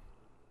 Okay.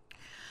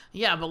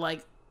 Yeah, but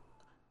like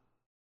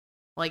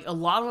a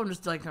lot of them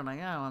just like are like,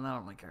 oh, well, I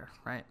don't really care,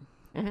 right?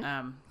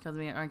 Mhm. Because I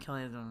mean, R.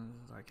 Kelly is R.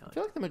 I Kelly.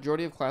 feel like the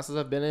majority of classes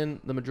I've been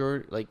in,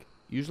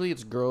 usually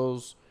it's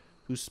girls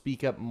who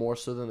speak up more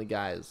so than the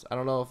guys. I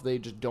don't know if they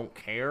just don't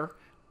care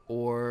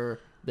or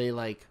they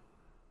like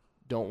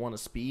don't want to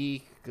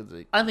speak because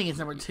they, I think it's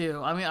number two.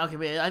 I mean, okay,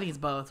 but I think it's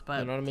both. But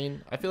you know what I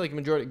mean? I feel like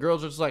majority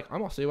girls are just like, I'm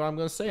gonna say what I'm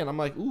gonna say, and I'm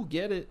like, ooh,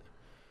 get it.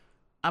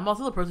 I'm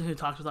also the person who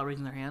talks without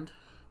raising their hand.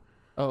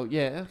 Oh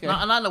yeah, okay.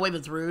 Not in a way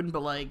that's rude,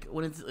 but like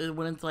when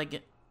it's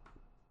like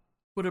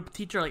when a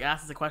teacher like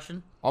asks a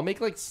question. I'll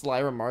make like sly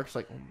remarks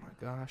like, "Oh my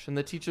gosh," and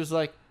the teacher's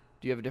like,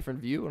 "Do you have a different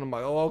view?" And I'm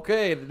like, "Oh,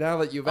 okay. Now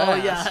that you've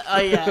asked." Oh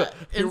yeah.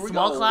 Here In we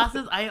small go.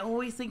 classes, I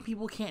always think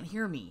people can't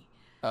hear me,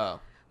 Oh.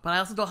 but I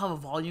also don't have a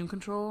volume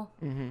control.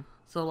 Mm-hmm.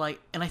 So like,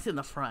 and I sit in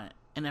the front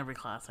in every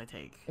class I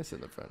take. I sit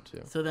in the front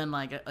too. So then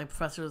like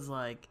professors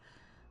like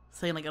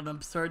saying like an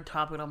absurd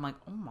topic, and I'm like,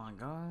 oh my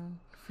god.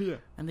 Yeah.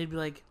 And they'd be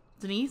like,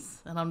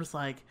 Denise, and I'm just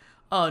like,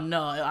 oh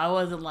no, I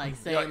wasn't like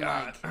saying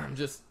like, I'm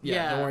just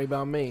Yeah. Don't worry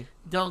about me.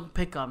 don't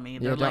pick on me. Yeah,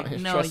 They're don't- like,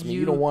 no, trust me,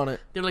 you don't want it.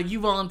 They're like, you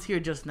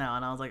volunteered just now,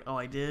 and I was like, oh,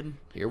 I did.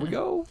 Here we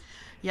go.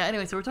 Yeah.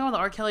 Anyway, so we're talking about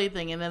the R. Kelly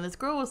thing, and then this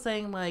girl was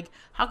saying like,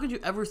 how could you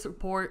ever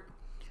support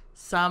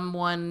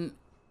someone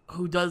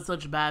who does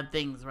such bad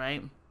things,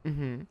 right?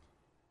 Mm-hmm.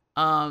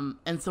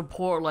 And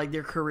support like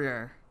their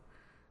career,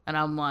 and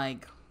I'm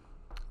like,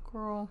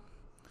 girl,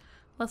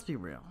 let's be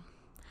real.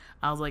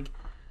 I was like,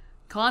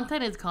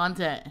 content is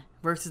content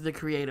versus the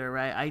creator,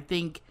 right? I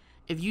think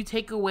if you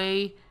take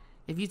away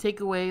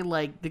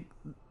like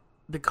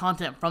the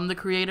content from the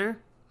creator,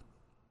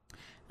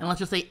 and let's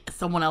just say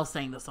someone else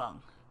sang the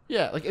song,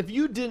 Yeah, like if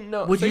you didn't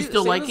know, Would you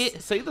still like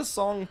it? Say the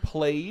song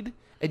played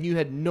and you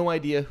had no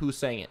idea who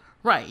sang it.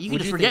 right? You can Would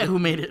just you forget think- who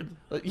made it.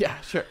 Yeah,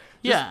 sure.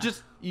 Yeah.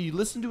 Just you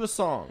listen to a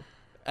song.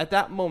 At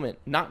that moment,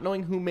 not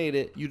knowing who made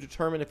it, you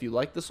determine if you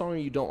like the song or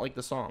you don't like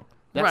the song.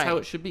 That's Right. how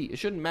it should be. It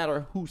shouldn't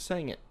matter who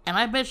sang it. And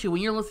I bet you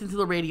when you're listening to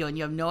the radio and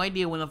you have no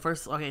idea when the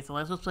first so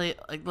let's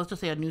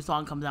just say a new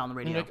song comes out on the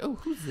And radio. you're like, oh,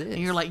 who's this? And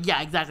you're like,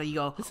 yeah, exactly. You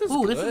go, This is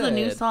ooh, this is a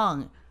new good.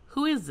 song.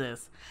 Who is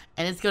this?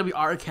 And it's gonna be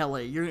R.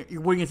 Kelly. You're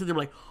gonna sit there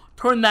like,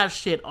 turn that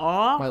shit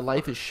off. my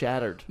life is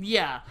shattered.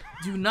 Yeah,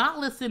 do not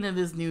listen to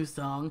this new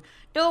song.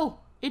 Oh,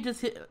 it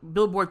just hit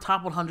Billboard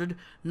Top 100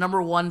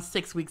 #1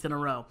 6 weeks in a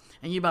row,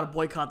 and you about to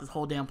boycott this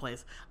whole damn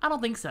place. I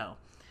don't think so.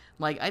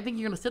 Like, I think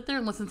you're gonna sit there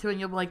and listen to it, and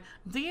you'll be like,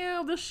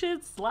 damn, this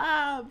shit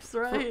slaps,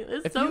 right?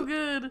 if It's so you-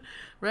 good,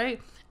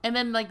 right? And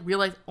then like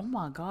realize, oh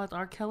my God,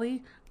 R.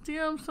 Kelly,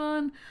 damn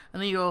son.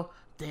 And then you go,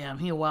 damn,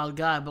 he a wild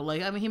guy, but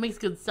like, I mean, he makes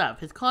good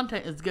stuff. His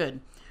content is good.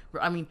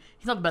 I mean,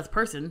 he's not the best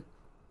person.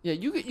 Yeah,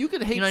 you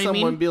could hate know what I someone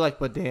mean? and be like,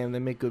 but damn, they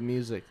make good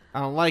music.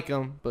 I don't like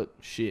them, but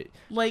shit.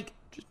 Like,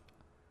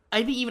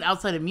 I think even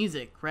outside of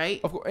music, right?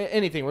 Of course,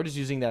 anything. We're just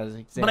using that as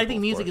an example. But I think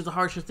of music course. is the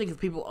harshest thing because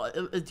people,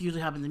 it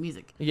usually happens in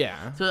music.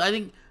 Yeah. So I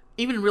think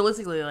even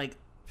realistically, like,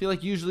 I feel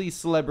like usually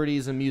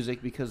celebrities and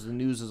music because the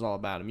news is all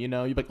about him. You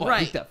know, you're like, oh, I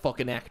Right. hate that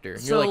fucking actor.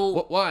 And So- you're like,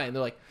 what? Why? And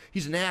they're like,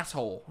 he's an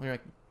asshole. And you're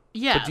like,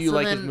 yeah. but do you so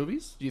like his then-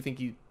 movies? Do you think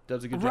he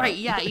does a good Right?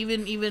 job? Yeah.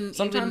 Even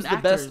Sometimes even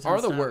the best actors are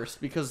and the stuff.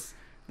 worst because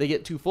they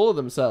get too full of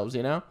themselves.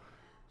 You know.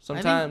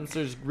 Sometimes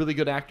there's really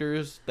good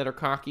actors that are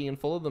cocky and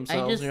full of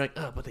themselves, just and you're like,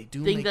 oh, but they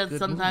do I think make that good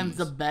sometimes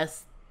the movies.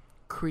 best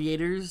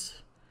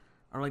creators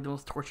are like the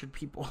most tortured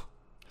people.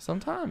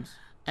 Sometimes.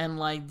 And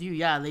like, they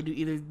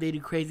do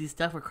crazy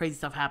stuff or crazy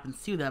stuff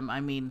happens to them.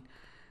 I mean,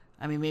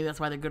 maybe that's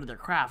why they're good at their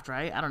craft,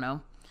 right? I don't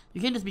know. You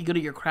can't just be good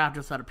at your craft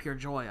just out of pure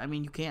joy. I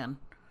mean, you can.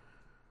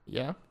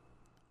 Yeah.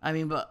 I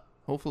mean, but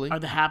Hopefully. are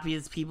the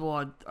happiest people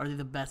are they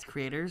the best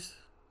creators?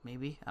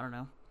 Maybe, I don't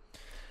know.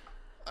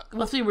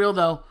 Let's be real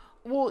though.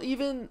 Well,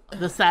 even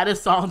The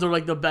saddest songs are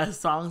like the best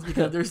songs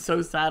because they're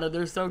so sad and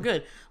they're so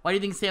good. Why do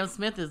you think Sam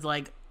Smith is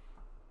like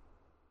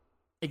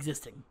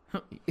existing?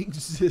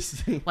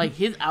 existing. Like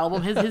his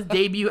album, his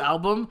debut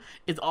album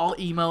is all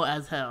emo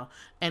as hell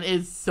and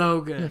it's so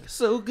good.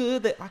 So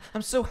good that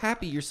I'm so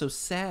happy you're so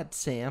sad,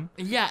 Sam.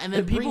 Yeah, and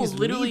then It people brings me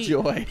literally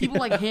joy. people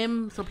like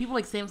him, so people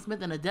like Sam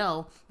Smith and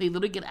Adele, they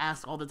literally get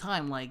asked all the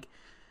time, like,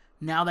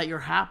 now that you're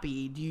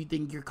happy, do you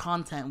think your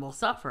content will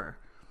suffer?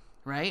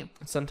 Right?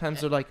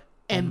 Sometimes they're like,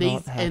 And I'm they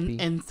not happy.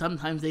 and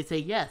sometimes they say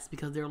yes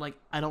because they're like,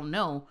 I don't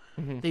know.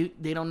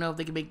 Mm-hmm. They don't know if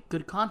they can make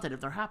good content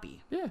if they're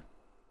happy. yeah.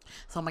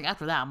 So I'm like,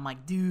 after that, I'm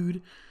like,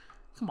 dude,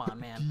 come on,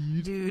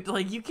 man. Dude,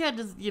 like, you can't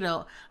just,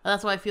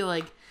 that's why I feel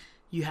like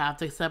you have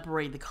to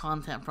separate the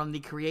content from the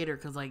creator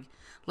because, like,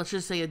 let's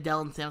just say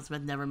Adele and Sam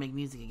Smith never make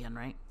music again,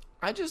 right?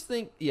 I just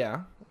think,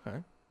 yeah, okay.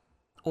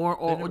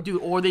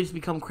 Or they just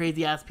become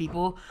crazy ass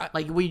people,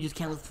 like where you just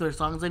can't listen to their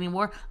songs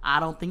anymore. I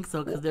don't think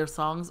so because their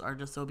songs are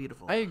just so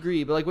beautiful. I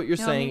agree, but like what you're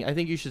know what I saying, mean? I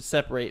think you should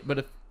separate. But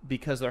if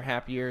because they're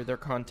happier, their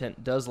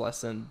content does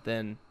lessen,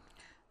 then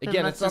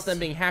again, that's it's not just them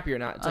being happy or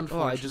not. It's like,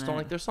 oh, I just don't unfortunate.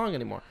 like their song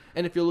anymore.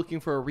 And if you're looking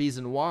for a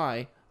reason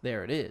why,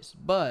 there it is.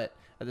 But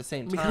at the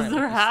same time, because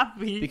they're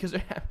happy. because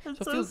they're happy, That's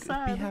so so feel good,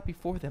 sad. be happy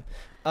for them.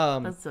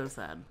 That's so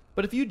sad.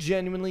 But if you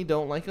genuinely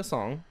don't like a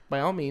song, by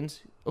all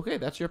means, okay,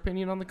 that's your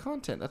opinion on the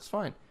content. That's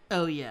fine.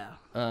 Oh yeah.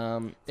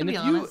 And be if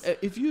honest.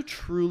 if you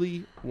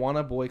truly want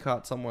to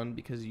boycott someone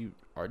because you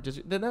are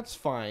then that's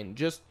fine.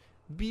 Just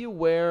be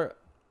aware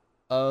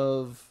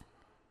of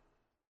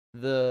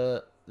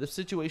the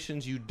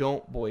situations you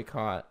don't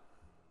boycott,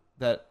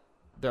 that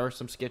there are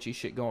some sketchy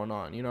shit going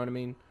on. You know what I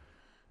mean?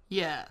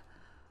 Yeah.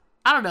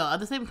 I don't know. At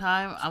the same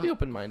time, Be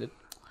open minded.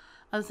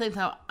 At the same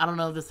time, I don't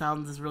know if this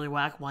sounds really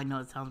whack. Well, I know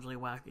it sounds really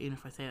whack, even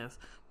if I say this.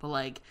 But,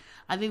 like,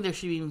 I think there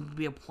should even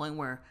be a point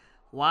where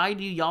Why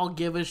do y'all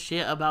give a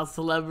shit about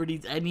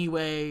celebrities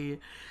anyway?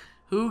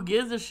 Who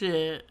gives a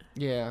shit?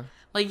 Yeah.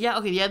 Like, yeah,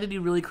 okay, yeah, they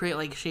do really create,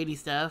 like, shady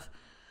stuff.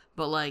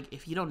 But, like,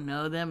 if you don't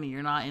know them and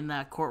you're not in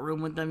that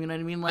courtroom with them, you know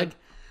what I mean? Like,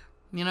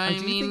 you know what I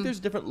mean? Do you think there's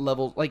different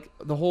levels? Like,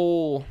 the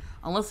whole...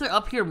 Unless they're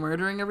up here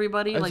murdering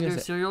everybody, like they're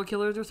serial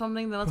killers or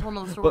something, then that's one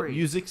of the stories. But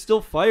music's still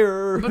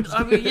fire. But,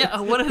 I mean, yeah,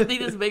 what if they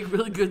just make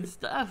really good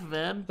stuff,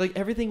 man? Like,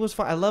 everything was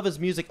fine. I love his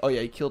music. Oh,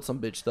 yeah, he killed some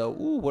bitch, though.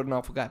 Ooh, what an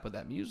awful guy. But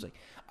that music.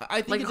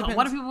 I think like, it depends.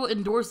 why do people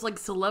endorse, like,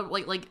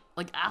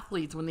 like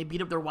athletes when they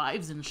beat up their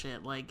wives and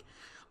shit? Like,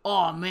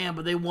 oh, man,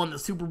 but they won the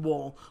Super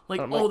Bowl. Like,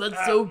 oh, like,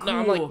 that's so cool. No,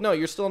 I'm like, no,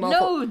 you're still an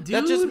awful... No, dude.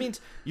 That just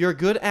means you're a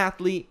good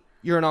athlete.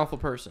 You're an awful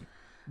person.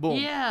 Boom.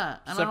 Yeah.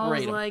 And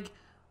Separate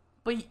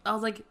I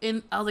was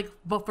like,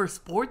 but for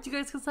sports, you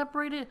guys can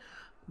separate it.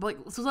 But like,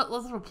 so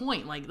that's the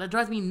point. Like, that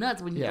drives me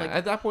nuts when you like.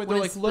 At that point, they're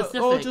like,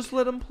 specific. just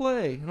let him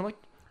play, and I'm like,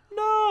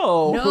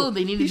 no,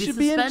 they need to be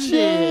suspended, in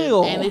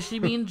jail. And they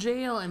should be in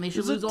jail, and they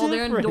should lose all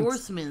their difference.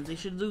 endorsements. They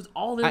should lose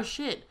all their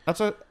shit. That's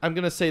what I'm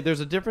gonna say.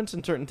 There's a difference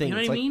in certain things. You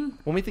know what I mean?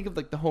 When we think of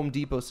like the Home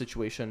Depot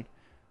situation,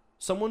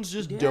 someone's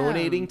just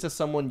donating to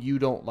someone you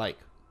don't like.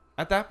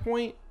 At that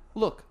point,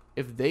 look,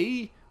 if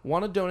they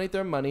want to donate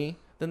their money,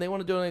 then they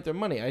want to donate their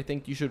money. I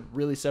think you should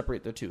really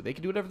separate the two. They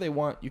can do whatever they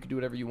want. You can do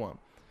whatever you want.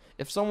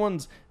 If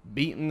someone's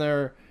beating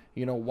their,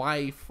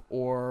 wife,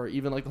 or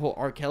even like the whole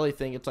R. Kelly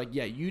thing, it's like,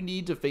 yeah, you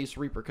need to face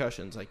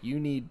repercussions. Like, you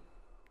need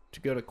to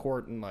go to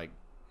court and like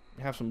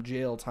have some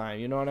jail time.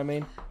 You know what I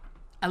mean?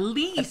 At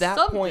least at that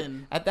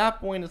something. At that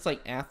point, it's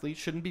like athletes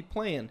shouldn't be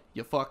playing.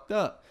 You fucked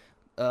up.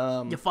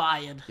 You're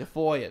fired. You're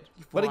fired.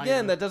 But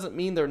again, that doesn't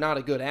mean they're not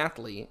a good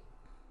athlete.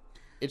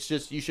 It's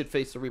just you should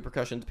face the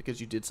repercussions because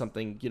you did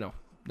something,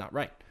 not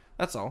right.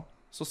 That's all.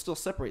 So still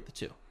separate the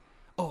two.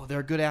 Oh,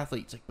 they're a good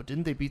athlete. It's like, but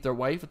didn't they beat their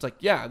wife? It's like,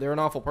 yeah, they're an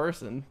awful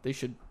person. They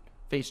should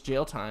face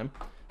jail time.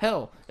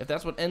 Hell, if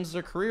that's what ends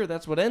their career,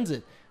 that's what ends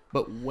it.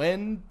 But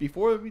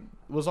before it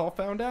was all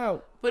found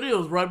out. But it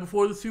was right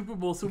before the Super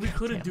Bowl, so we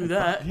couldn't do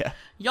that. Yeah.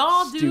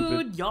 Y'all, Stupid.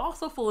 dude, y'all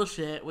so full of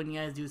shit when you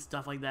guys do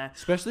stuff like that.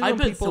 Especially when I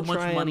bet people so much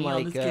try money and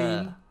on this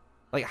game.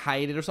 like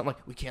hide it or something.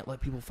 Like, we can't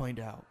let people find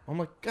out. I'm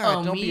like,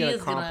 God, don't be an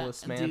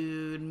accomplice, man.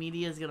 Dude,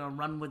 media's gonna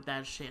run with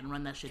that shit and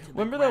run that shit to the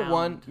Remember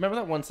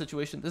that one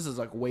situation? This is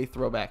like way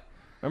throwback.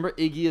 Remember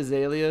Iggy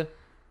Azalea?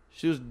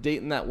 She was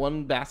dating that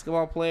one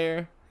basketball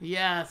player.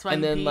 Yeah, Swaggy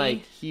and then P.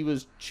 like he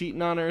was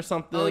cheating on her or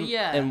something. Oh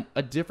yeah. And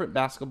a different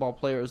basketball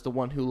player is the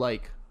one who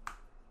like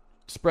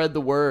spread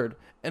the word,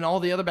 and all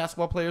the other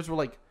basketball players were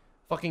like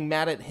fucking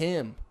mad at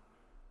him.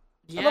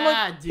 Yeah, and I'm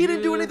like, dude. He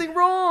didn't do anything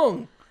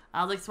wrong.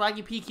 I was like,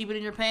 Swaggy P, keep it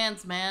in your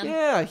pants, man.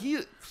 Yeah,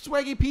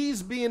 Swaggy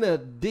P's being a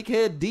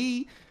dickhead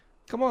D.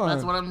 Come on.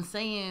 That's what I'm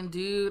saying,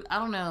 dude. I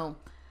don't know.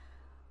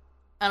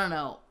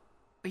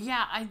 But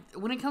yeah,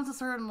 when it comes to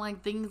certain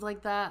like things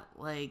like that,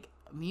 like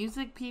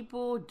music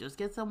people just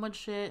get so much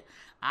shit.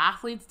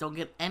 Athletes don't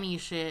get any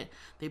shit.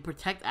 They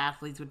protect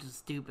athletes, which is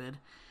stupid.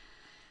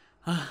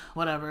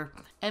 Whatever.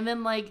 And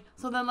then like,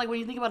 when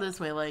you think about it this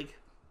way, like,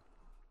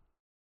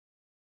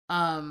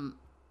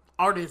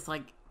 artists,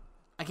 like,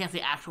 I can't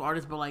say actual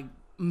artists, but like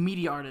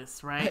media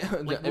artists, right?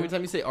 Like, every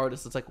time you say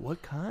artists, it's like,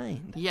 what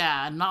kind?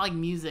 Yeah, not like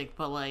music,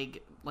 but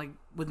like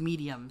with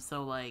mediums.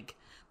 So like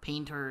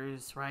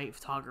painters, right?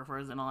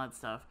 Photographers and all that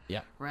stuff.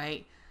 Yeah.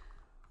 Right?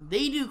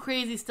 They do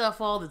crazy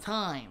stuff all the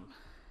time.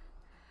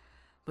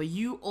 But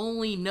you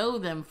only know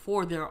them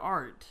for their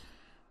art.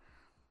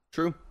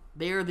 True.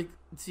 They're the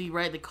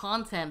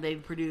content they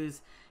produce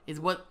is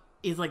what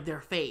is like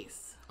their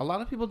face. A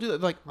lot of people do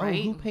that. Like, right?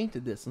 Oh, who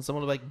painted this? And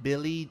someone will be like,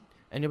 Billy.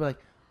 And you'll be like,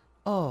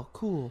 oh,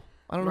 cool.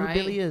 I don't know who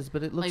Billy is,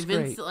 but it looks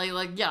great.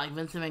 Like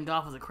Vincent Van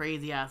Gogh was a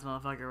crazy ass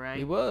motherfucker, right?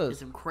 He was. Did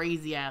some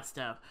crazy ass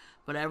stuff.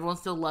 But everyone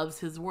still loves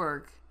his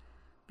work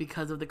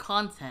because of the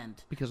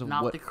content. Because of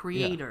not the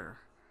creator.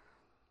 Yeah.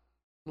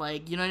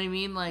 Like, you know what I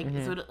mean? Like,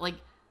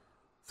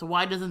 so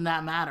why doesn't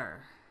that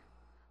matter?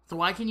 So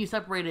why can you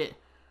separate it?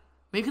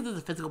 Maybe because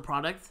it's a physical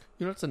product.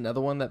 You know, it's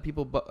another one that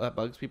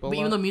bugs people. But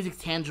even though music's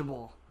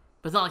tangible,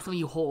 but it's not like something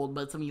you hold,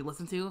 but it's something you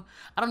listen to.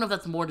 I don't know if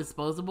that's more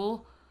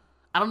disposable.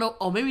 I don't know.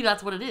 Oh, maybe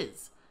that's what it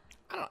is.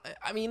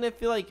 I mean, I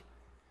feel like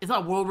it's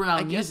not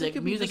world-renowned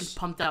music. Music is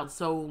pumped out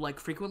so like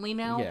frequently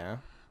now. Yeah.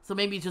 So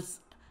maybe it's just,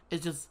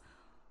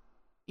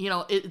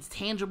 it's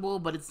tangible,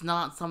 but it's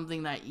not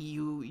something that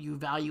you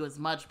value as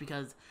much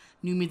because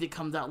new music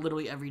comes out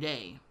literally every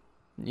day.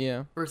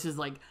 Yeah. Versus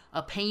like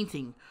a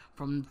painting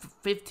from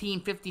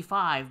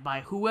 1555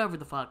 by whoever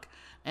the fuck,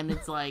 and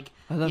it's like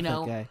I love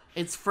that guy.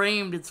 It's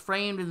framed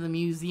in the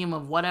museum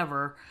of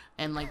whatever,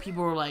 and like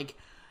people are like,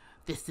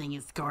 this thing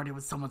is guarded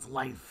with someone's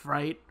life,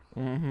 right?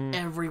 Mm-hmm.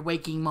 Every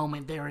waking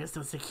moment there is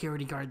a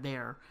security guard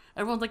there.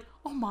 Everyone's like,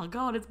 oh my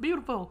god, it's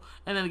beautiful.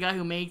 And then the guy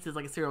who makes is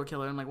like a serial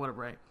killer and like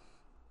whatever, right?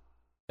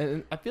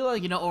 And I feel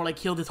like, or like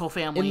killed his whole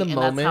family, in the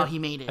moment, that's how he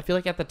made it. I feel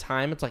like at the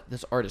time it's like,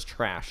 this art is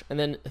trash. And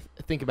then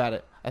think about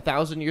it,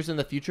 1,000 years in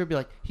the future, be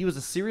like, he was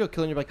a serial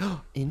killer, and you're like,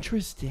 oh,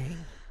 interesting.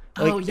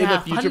 Oh, in yeah,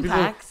 the future, fun people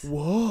are like, facts.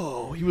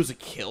 whoa, he was a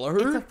killer.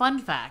 It's a fun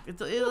fact. Which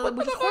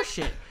is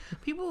horseshit.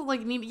 People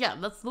like need. Yeah,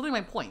 that's literally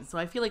my point. So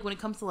I feel like when it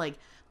comes to like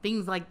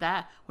things like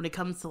that, when it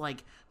comes to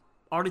like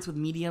artists with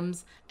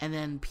mediums, and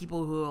then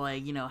people who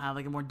like have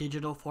like a more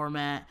digital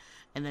format,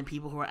 and then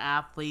people who are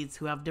athletes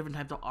who have different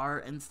types of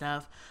art and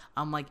stuff,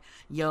 I'm like,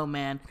 yo,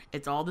 man,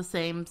 it's all the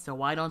same. So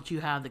why don't you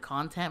have the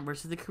content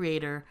versus the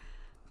creator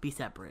be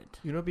separate?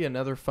 You know, what'd be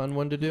another fun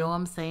one to do. You know what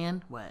I'm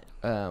saying? What?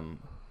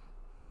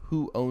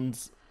 Who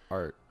owns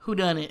art? Who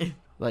done it?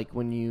 Like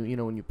when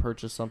when you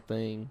purchase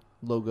something,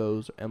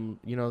 logos, and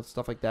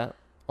stuff like that.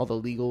 All the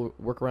legal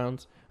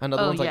workarounds.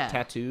 Another one's like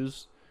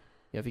tattoos.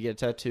 If you get a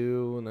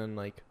tattoo, and then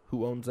like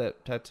who owns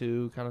that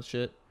tattoo, kind of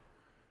shit.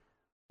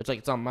 It's like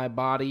it's on my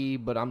body,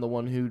 but I'm the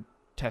one who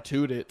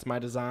tattooed it. It's my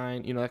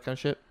design. That kind of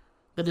shit.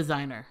 The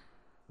designer.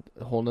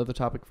 A whole nother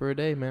topic for a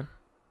day, man.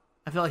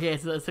 I feel like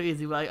it's so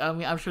easy. But I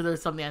mean, I'm sure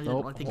there's something I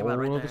didn't think about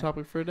right whole there. other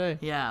topic for a day.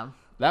 Yeah.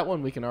 That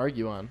one we can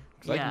argue on.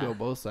 Because I Yeah. can go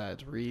both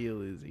sides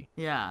real easy.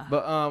 Yeah.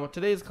 But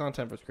today's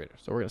content versus creator,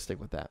 so we're going to stick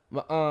with that.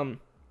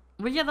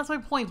 But yeah, that's my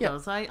point though.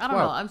 So I don't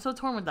know. I'm so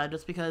torn with that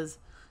just because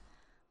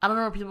I don't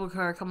know where people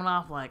are coming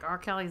off like R.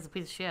 Kelly's a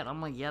piece of shit.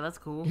 I'm like, yeah, that's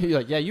cool. You're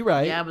like, yeah, you're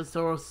right. Yeah, but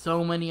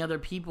so many other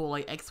people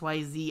like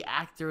XYZ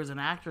actors and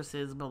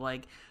actresses, but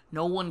like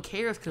no one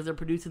cares because they're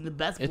producing the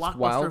best It's blockbuster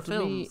wild to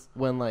films. me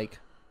when like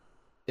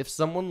if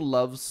someone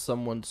loves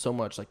someone so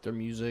much, like their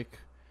music,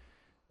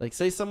 like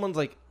say someone's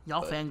like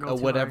Y'all fangirl a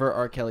too whatever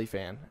R. Kelly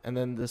fan, and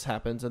then this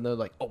happens, and they're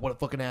like, oh, what a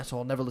fucking asshole!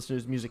 I'll never listen to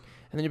his music.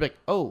 And then you're like,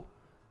 oh,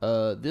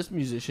 this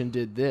musician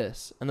did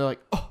this, and they're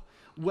like, oh,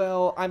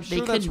 well, I'm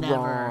sure that's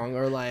wrong,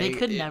 or like they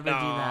could never do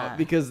that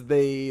because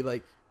they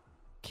like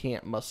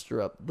can't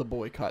muster up the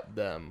boycott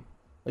them.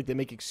 Like they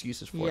make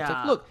excuses for it. It's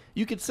like, look,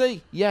 you could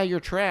say, yeah, you're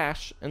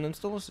trash, and then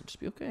still listen. Just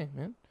be okay,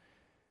 man.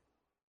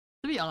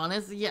 To be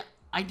honest, yeah,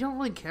 I don't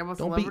really care about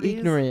Don't celebrities. be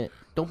ignorant.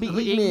 Don't be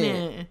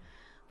ignorant.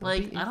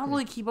 Like, I don't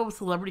really keep up with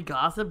celebrity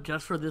gossip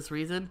just for this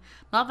reason.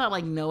 Not that,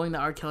 like, knowing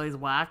that R. Kelly's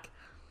whack,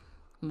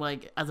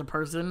 like, as a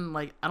person,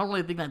 like, I don't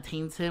really think that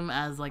taints him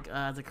as, like,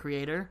 as a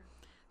creator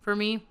for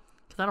me.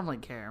 Because I don't really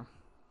care.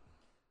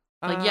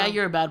 Like, yeah,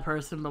 you're a bad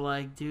person, but,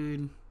 like,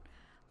 dude,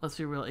 let's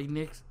be real.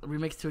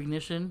 Remix to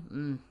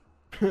Ignition?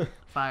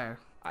 Fire.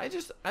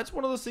 That's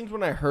one of those things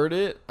when I heard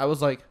it, I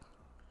was like,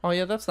 oh,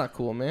 yeah, that's not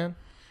cool, man.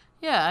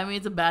 Yeah, I mean,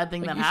 it's a bad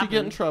thing that you happened. should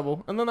get in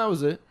trouble. And then that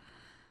was it.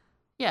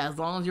 Yeah, as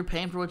long as you're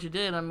paying for what you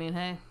did, I mean,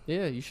 hey.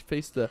 Yeah, you should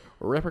face the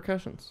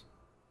repercussions.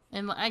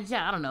 And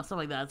yeah, I don't know, stuff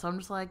like that. So I'm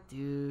just like,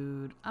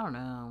 dude, I don't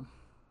know.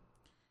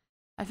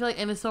 I feel like,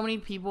 and there's so many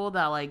people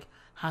that like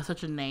have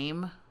such a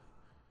name,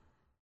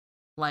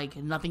 like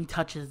nothing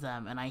touches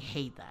them, and I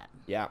hate that.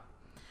 Yeah.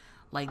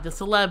 Like the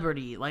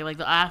celebrity, like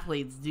the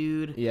athletes,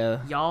 dude.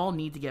 Yeah. Y'all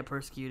need to get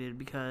persecuted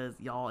because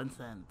y'all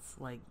incense.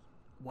 Like,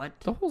 what?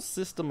 The whole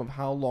system of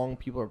how long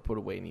people are put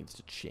away needs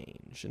to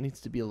change. It needs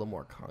to be a little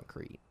more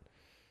concrete.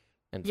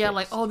 And yeah, fixed.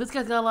 like, oh, this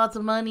guy's got lots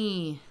of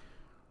money.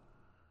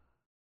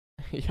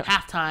 Yeah.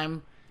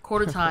 Halftime,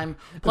 quarter time,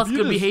 plus If you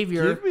good just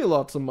behavior. Give me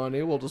lots of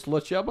money, we'll just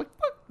let you out. Like,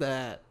 fuck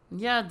that.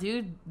 Yeah,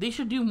 dude, they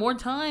should do more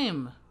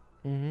time.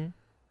 Mm-hmm.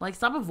 Like,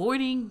 stop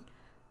avoiding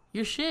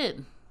your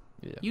shit.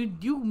 Yeah.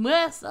 You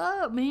mess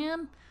up,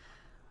 man.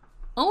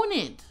 Own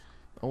it.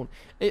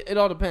 It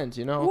all depends,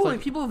 you know? Ooh, It's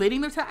like people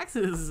evading their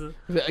taxes.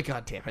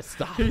 God damn it,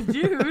 stop.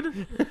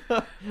 Dude.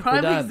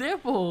 Prime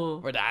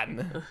example. We're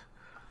done.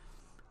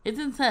 It's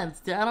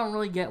intense. I don't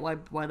really get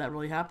why that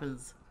really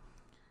happens.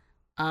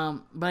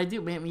 But I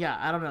do, man, yeah,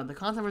 I don't know. The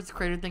content versus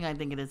creator thing, I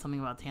think it is something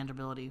about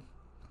tangibility.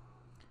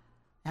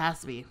 It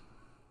has to be.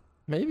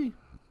 Maybe.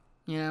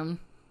 You know?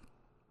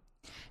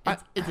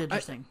 It's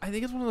interesting. I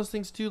think it's one of those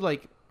things, too,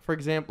 like, for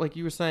example, like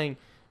you were saying,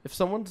 if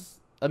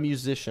someone's a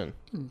musician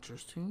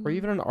Interesting. or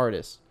even an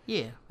artist,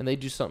 Yeah. and they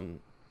do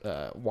something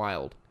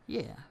wild,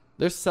 Yeah.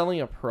 they're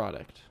selling a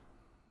product,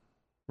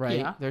 right?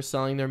 Yeah. They're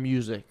selling their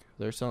music.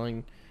 They're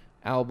selling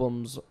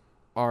albums,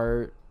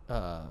 art,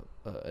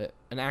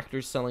 an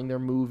actor's selling their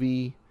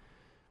movie.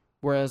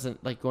 Whereas,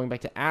 like, going back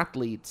to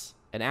athletes,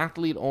 an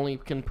athlete only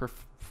can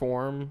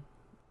perform,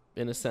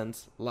 in a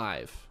sense,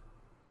 live.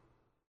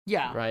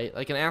 Yeah. Right?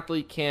 Like, an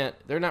athlete can't,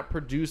 they're not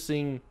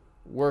producing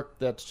work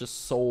that's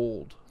just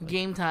sold.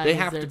 Game time They is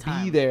have their to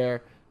time. be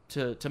there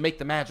to make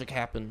the magic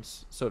happen,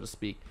 so to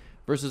speak.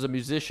 Versus a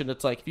musician,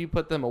 it's like, if you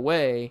put them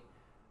away,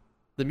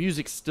 the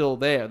music's still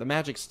there. The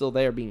magic's still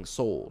there being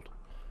sold.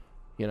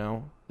 You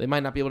know? They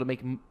might not be able to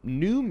make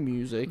new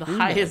music. The new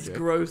highest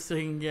magic.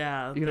 grossing,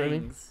 yeah, You know what I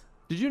mean? things.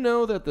 Did you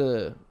know that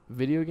the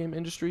video game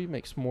industry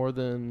makes more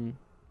than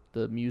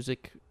the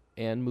music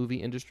and movie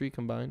industry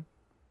combined?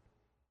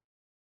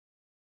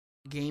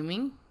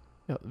 Gaming?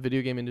 Yeah,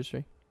 video game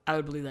industry. I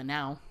would believe that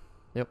now.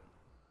 Yep.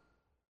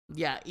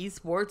 Yeah,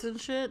 esports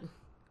and shit.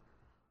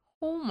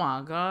 Oh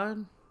my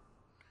god.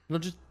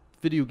 Not just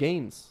video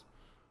games.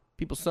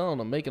 People selling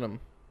them, making them.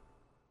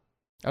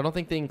 I don't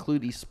think they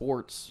include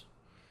esports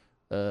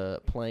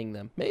playing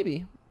them.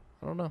 Maybe.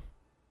 I don't know.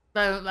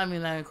 I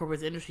mean, that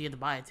incorporates the industry. You have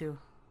to buy it too.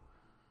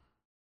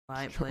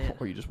 Buy it, play it.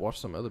 Or you just watch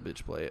some other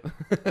bitch play it.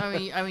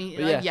 I mean,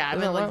 But yeah. I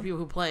mean, well, like people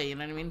who play. You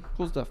know what I mean?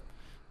 Cool stuff.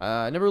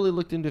 I never really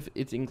looked into if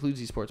it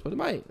includes esports, but it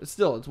might. It's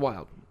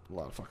wild. A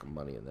lot of fucking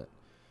money in that.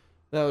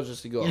 That was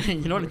just to go. You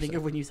know what I think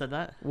of when you said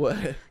that?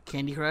 What?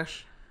 Candy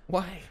Crush.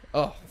 Why?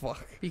 Oh,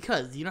 fuck.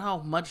 Because you know how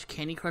much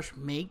Candy Crush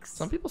makes?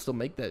 Some people still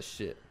make that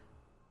shit.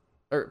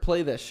 Or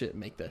play that shit,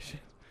 make that shit.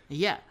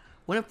 Yeah.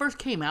 When it first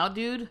came out,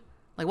 dude,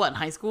 like what, in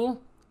high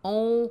school?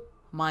 Oh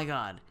my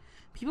god.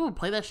 People would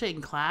play that shit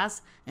in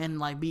class and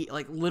like be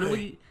like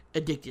literally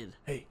addicted.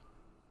 Hey.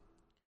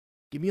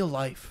 Give me a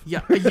life.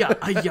 Yeah.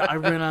 I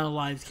ran out of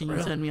lives. Can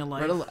you send me a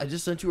life? I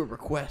just sent you a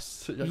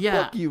request. Like,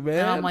 Yeah. Fuck you, man.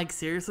 And I'm like,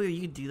 seriously,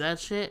 you could do that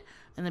shit?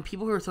 And then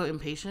people who are so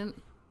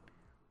impatient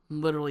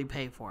literally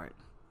pay for it.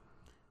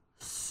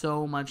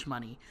 So much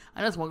money.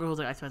 I know this one girl who's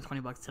like, I spent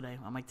 $20 today.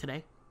 I'm like,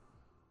 today?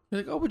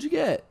 You're like, oh, what'd you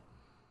get?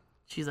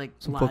 She's like,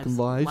 Some fucking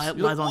lives. Lives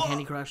You're like, on "What?"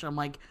 Candy Crush. I'm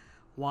like,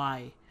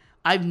 why?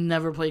 I've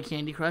never played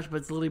Candy Crush, but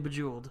it's literally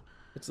Bejeweled.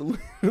 It's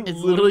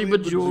Literally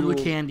Bejeweled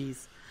with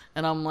candies.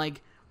 And I'm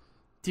like,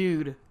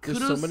 dude, There's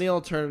kudos. so many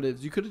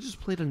alternatives. You could have just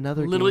played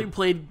another Literally game.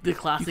 played the You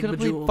classic could have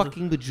played Bejeweled.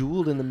 fucking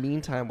Bejeweled in the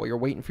meantime while you're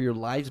waiting for your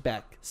lives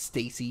back,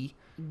 Stacy.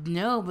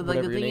 No, but like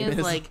the Whatever your thing name is,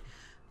 is. like,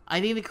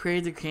 I think the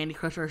creators of Candy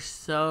Crush are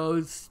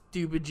so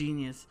stupid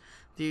genius,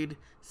 dude.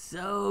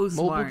 So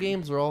smart. Mobile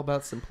games are all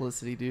about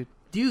simplicity, dude.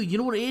 Dude, you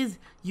know what it is?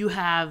 You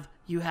have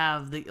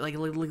the like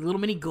little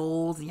mini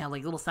goals, and you have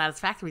like little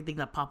satisfactory things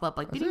that pop up,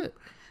 like That's it.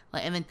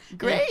 like and then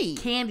Great.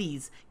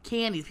 candies.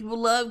 People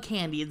love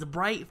candy. It's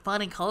bright,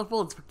 fun, and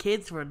colorful. It's for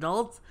kids, for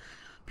adults.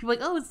 People are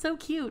like, oh, it's so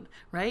cute,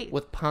 right?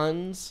 With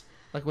puns,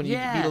 like when you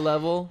Yeah. beat a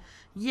level.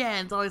 Yeah,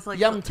 and it's always like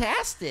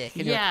Yumtastic.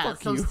 And you're yeah, like,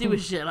 fuck some you.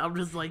 stupid shit. I'm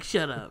just like,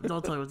 shut up.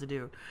 Don't tell me what to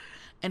do.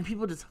 And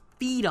people just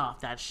feed off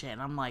that shit.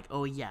 And I'm like,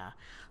 oh yeah.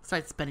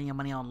 Start spending your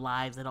money on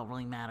lives that don't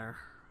really matter.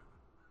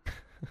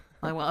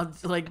 Like, well,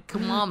 it's like,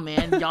 come on,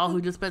 man. Y'all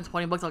who just spent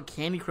 $20 on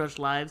Candy Crush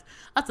lives,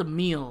 that's a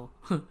meal.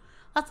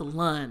 That's a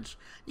lunch.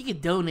 You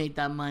could donate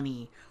that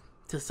money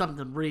to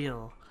something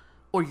real.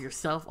 Or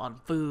yourself on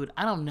food.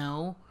 I don't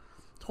know.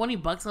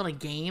 $20 on a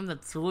game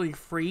that's really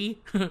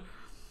free.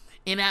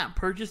 In-app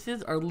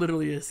purchases are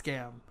literally a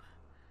scam.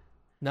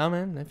 No,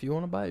 man. If you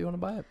want to buy it, you want to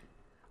buy it.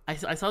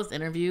 I saw this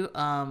interview.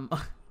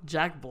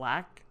 Jack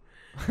Black.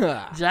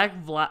 Ah.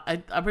 Jack Black.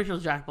 I'm pretty sure it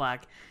was Jack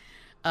Black.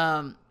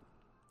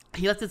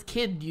 He lets his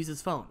kid use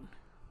his phone.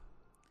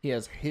 He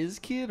has his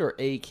kid or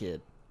a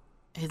kid?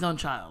 His own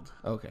child.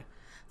 Okay.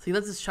 So he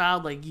lets his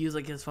child like use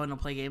like his phone to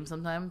play games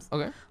sometimes.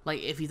 Okay.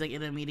 Like if he's like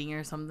in a meeting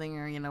or something,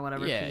 or you know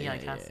whatever. Yeah, he, yeah,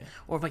 like, has, yeah.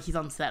 Or if like he's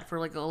on set for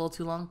like a little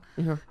too long.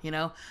 Yeah. You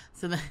know.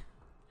 So then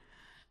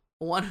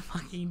one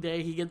fucking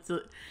day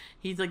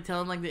he's like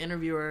telling like the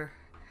interviewer,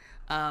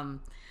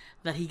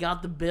 that he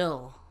got the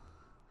bill,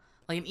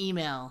 like an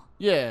email.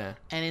 Yeah.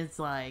 And it's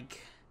like,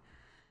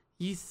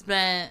 you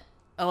spent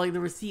like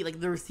the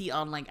receipt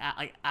on like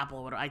Apple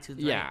or whatever, iTunes.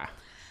 Right? Yeah.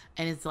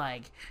 And it's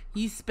like,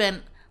 you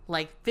spent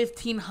like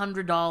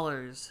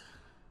 $1,500,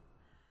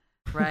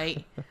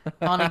 right,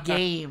 on a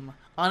game.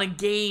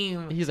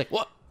 He's like,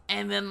 what?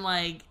 And then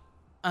like,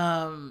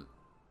 I'm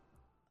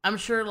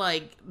sure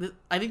like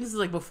I think this is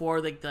like before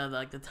like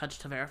the touch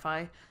to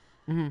verify,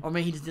 or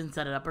maybe he just didn't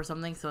set it up or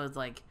something. So it's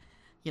like,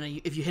 you know,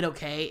 if you hit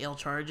OK, it'll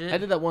charge it. I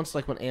did that once,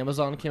 like when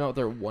Amazon came out with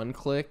their one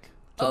click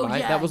to buy.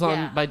 Yeah, That was on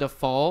yeah. by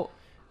default,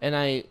 and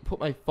I put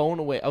my phone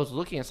away. I was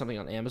looking at something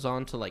on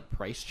Amazon to like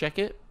price check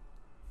it,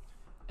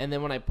 and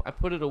then when I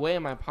put it away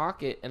in my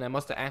pocket, and I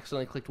must have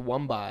accidentally clicked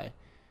one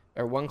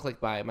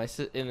click buy.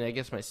 And I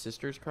guess my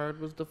sister's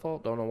card was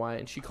default. Don't know why.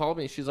 And she called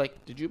me. She's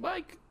like, "Did you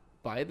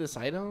buy this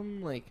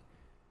item?" Like,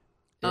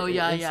 Oh,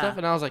 yeah, and yeah. stuff.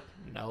 And I was like,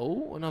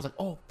 "No." And I was like,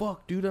 "Oh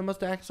fuck, dude, I must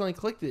have accidentally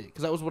clicked it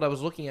because that was what I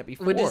was looking at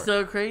before." Which is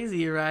so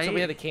crazy, right? So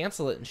we had to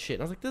cancel it and shit.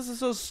 And I was like, "This is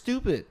so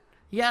stupid."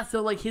 Yeah,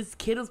 so like his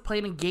kid was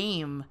playing a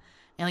game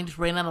and like just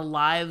ran out of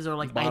lives or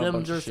like Bought a bunch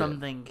items of or shit.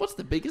 something. What's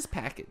the biggest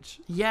package?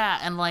 Yeah,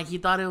 and like he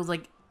thought it was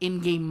like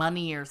in-game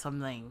money or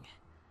something.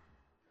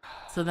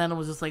 So then it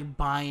was just like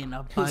buying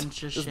a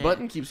bunch of This shit.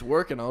 button keeps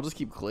working. I'll just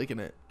keep clicking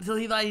it. So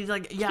he thought he's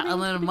like, yeah,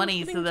 unlimited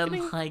money. So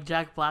then like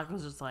Jack Black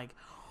was just like,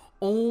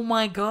 oh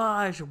my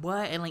gosh,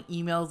 what? And like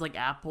emails like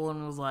Apple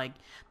and was like,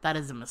 that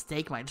is a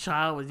mistake. My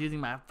child was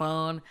using my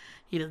phone.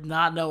 He does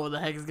not know what the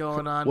heck is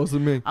going on.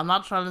 Wasn't me. I'm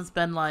not trying to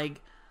spend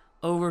like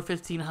over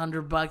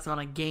 $1,500 on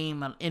a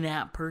game on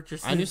in-app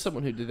purchases. I knew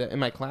someone who did that in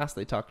my class.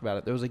 They talked about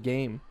it. There was a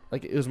game,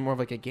 like it was more of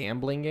like a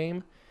gambling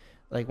game,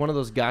 like one of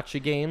those gotcha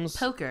games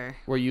Poker.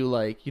 where you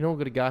like, you know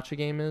what a gotcha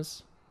game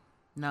is?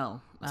 No.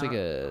 It's like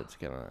it's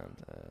kind of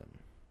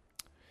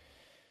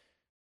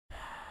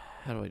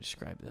how do I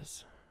describe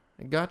this?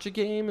 A gotcha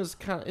game is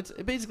kind of it's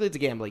a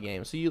gambling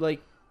game. So you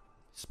like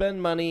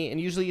spend money, and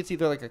usually it's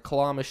either like a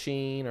claw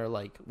machine or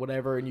like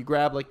whatever, and you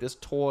grab like this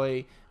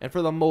toy, and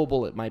for the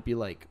mobile it might be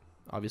like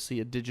obviously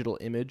a digital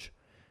image,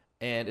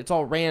 and it's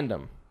all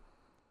random.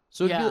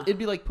 So it'd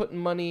be like putting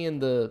money in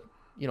the,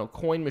 you know,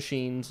 coin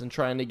machines and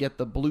trying to get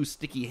the blue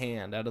sticky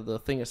hand out of the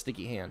thing of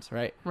sticky hands,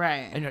 right?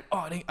 Right. And you're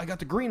like, oh, I got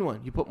the green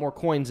one. You put more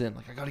coins in.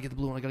 Like, I got to get the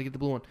blue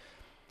one.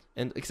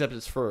 and except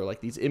it's for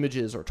like these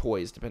images or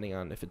toys, depending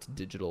on if it's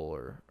digital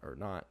or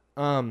not.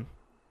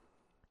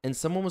 And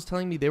someone was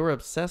telling me they were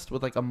obsessed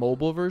with like a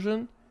mobile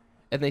version,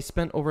 and they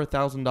spent over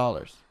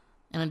 $1,000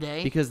 in a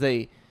day because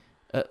they.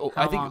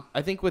 How long?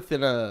 I think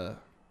within a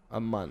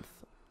month,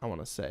 I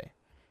want to say,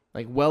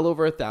 like well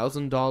over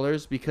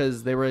 $1,000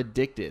 because they were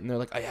addicted and they're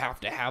like, I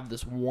have to have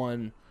this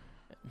one,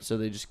 so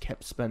they just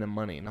kept spending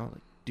money. And I was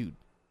like, dude,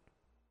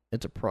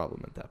 it's a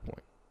problem at that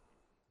point.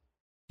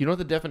 You know what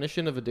the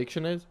definition of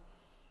addiction is?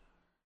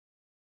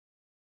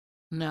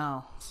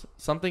 No.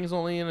 Something's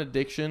only an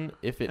addiction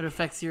if it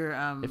affects your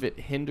if it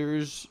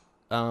hinders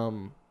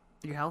your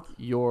health.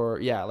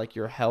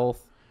 Your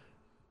health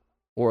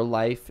or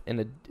life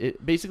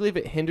basically if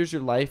it hinders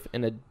your life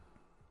in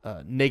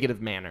a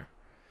negative manner.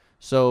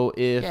 So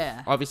if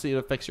obviously it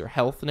affects your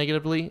health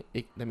negatively,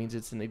 that means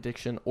it's an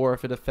addiction. Or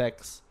if it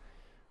affects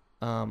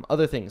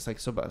other things like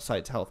so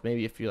besides health,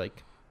 maybe if you're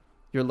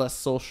less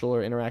social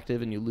or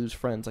interactive and you lose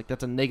friends, like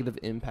that's a negative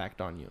impact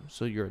on you,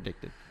 so you're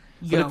addicted.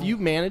 But if you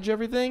manage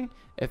everything,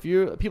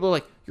 people are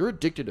like, you're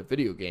addicted to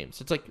video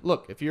games. It's like,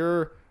 look, if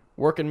you're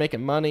working,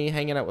 making money,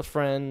 hanging out with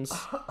friends,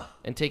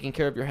 and taking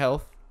care of your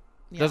health,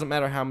 it doesn't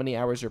matter how many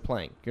hours you're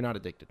playing. You're not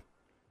addicted.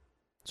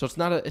 So it's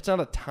not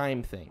a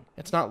time thing.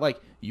 It's not like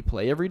you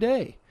play every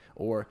day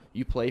or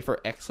you play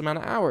for X amount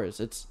of hours.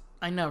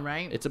 I know,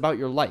 right? It's about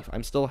your life.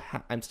 I'm still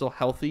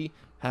healthy,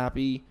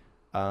 happy.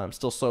 I'm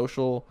still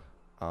social.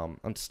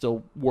 I'm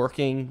still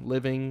working,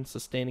 living,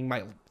 sustaining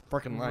my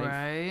freaking life.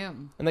 Right.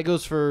 And that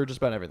goes for just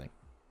about everything.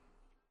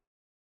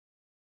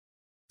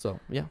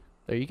 So, yeah,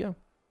 there you go.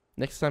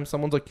 Next time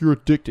someone's like, you're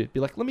addicted, be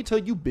like, let me tell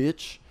you,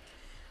 bitch.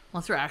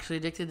 Unless you're actually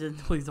addicted, then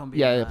please don't be.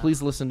 Yeah,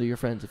 please listen to your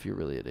friends if you're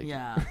really addicted.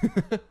 Yeah.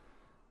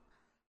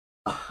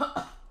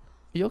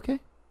 You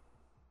okay?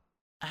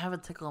 I have a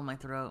tickle in my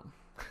throat.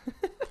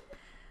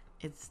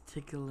 It's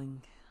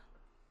tickling.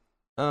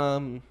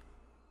 But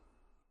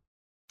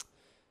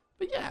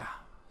yeah,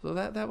 so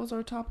that was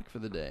our topic for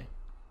the day.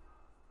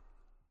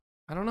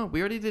 I don't know. We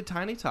already did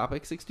tiny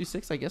topic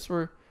 626. I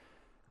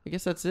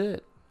guess that's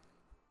it.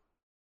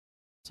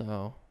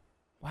 So,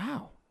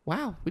 wow.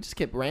 We just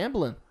kept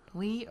rambling.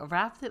 We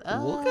wrapped it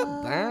up. Look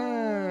at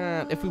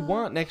that. If we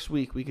want next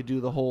week, we could do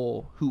the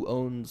whole who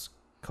owns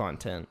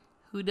content.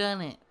 Who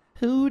done it?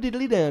 Who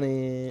diddly done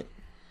it?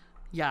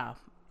 Yeah.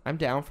 I'm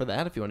down for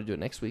that if you want to do it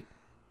next week.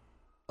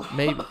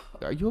 Maybe.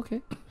 Are you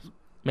okay?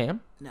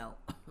 Ma'am? No.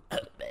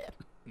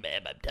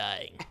 Ma'am, I'm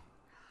dying.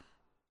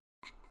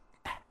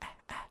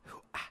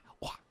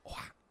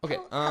 Okay,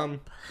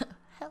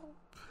 Help.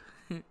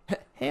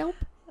 help.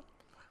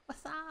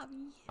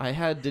 Wasabi. I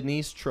had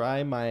Denise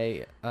try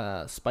my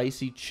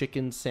spicy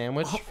chicken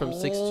sandwich from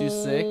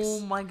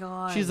 626. Oh my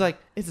god. She's like,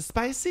 "Is it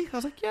spicy?" I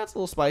was like, "Yeah, it's a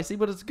little spicy,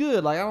 but it's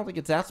good. Like, I don't think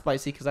it's that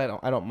spicy because I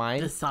don't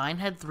mind." The sign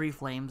had 3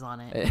 flames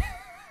on it.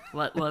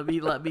 let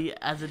me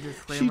as a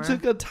disclaimer. She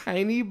took a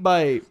tiny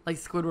bite. Like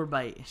Squidward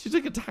bite. She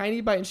took a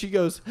tiny bite and she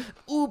goes,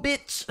 "Ooh,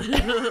 bitch!"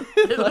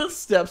 It like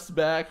steps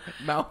back,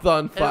 mouth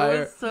on fire. It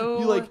was so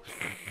you like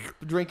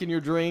drinking your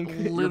drink,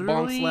 your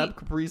bonk slap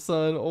Capri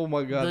Sun. Oh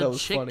my god, that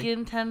was funny. The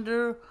chicken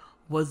tender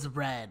was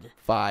red,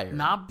 fire,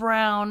 not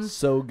brown.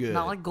 So good,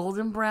 not like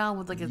golden brown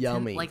with like a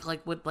yummy,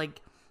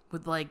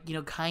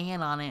 with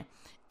cayenne on it.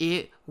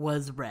 It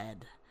was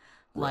red.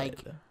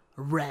 Like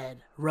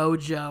red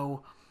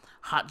Rojo.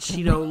 Hot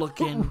Cheeto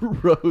looking.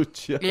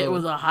 Rojo. It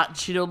was a hot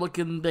Cheeto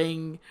looking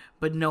thing,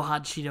 but no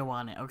hot Cheeto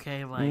on it.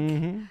 Okay,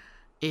 like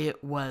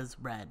it was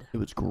red. It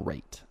was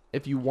great.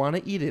 If you want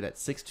to eat it at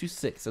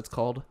 626, it's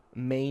called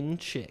Main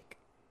Chick.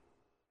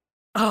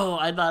 Oh,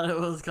 I thought it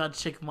was called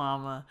Chick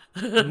Mama.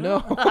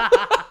 No.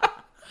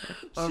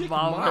 Or Chick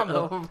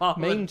Mama. Mama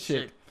Main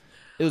Chick.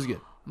 It was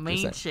good.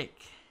 Main Chick.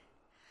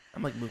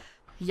 I'm like,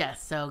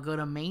 yes. So go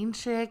to Main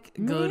Chick.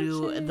 Go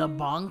to the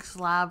Bonk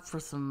Slab for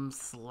some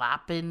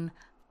slapping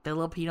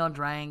Filipino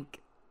drink.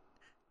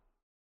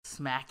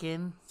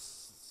 Smacking.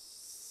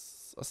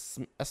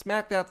 A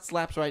smack that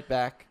slaps right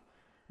back.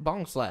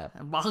 Bong slap.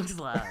 Bonk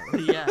Slab.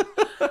 Yeah.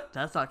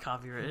 That's not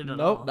copyrighted at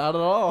all. Nope, not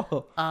at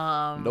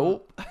all.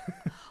 Nope.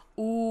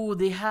 Ooh,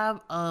 they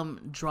have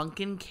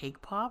drunken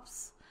cake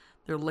pops.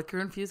 They're liquor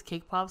infused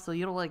cake pops, so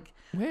you don't like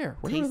Where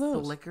taste are those? the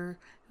liquor.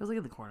 It was like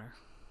in the corner.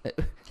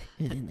 It's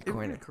in the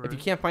corner. If you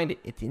can't find it,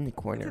 it's in the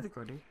corner. It's in the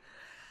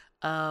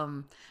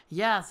corner.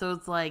 Yeah, so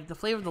it's like the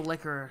flavor of the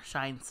liquor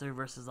shines through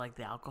versus like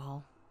the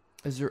alcohol.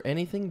 Is there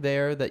anything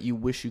there that you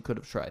wish you could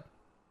have tried?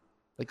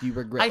 Like you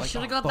regret? I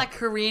should have got that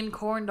Korean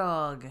corn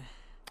dog.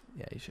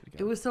 Yeah, you should have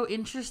got it. It was so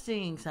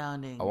interesting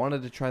sounding. I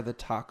wanted to try the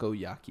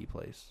takoyaki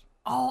place.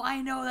 Oh,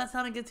 I know. That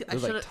sounded good too. It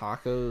was like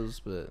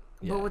tacos, but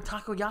yeah. But with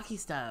takoyaki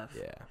stuff.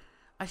 Yeah.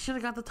 I should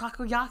have got the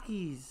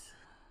takoyakis.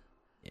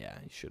 Yeah,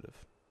 you should have.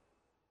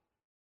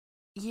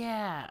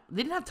 Yeah.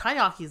 They didn't have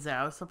taiyakis there.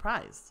 I was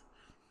surprised.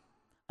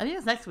 I think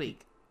it's next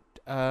week.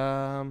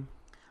 I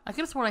could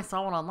have sworn I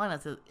saw one online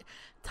that said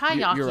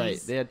taiyakis. You're right.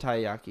 They had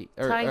taiyaki.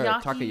 Or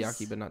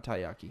takoyaki, but not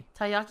taiyaki.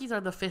 Taiyakis are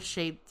the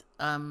fish-shaped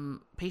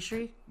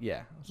pastry.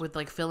 Yeah. With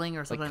like filling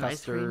or something like like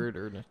ice cream. custard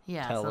or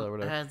Nutella or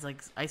whatever. It has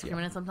like ice cream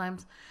in it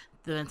sometimes.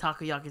 then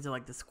takoyakis are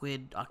like the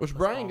squid octopus Which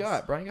Brian balls.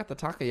 got. Brian got the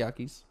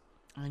takoyakis.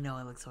 I know,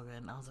 it looks so good.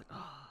 And I was like,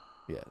 oh.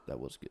 Yeah, that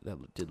was good.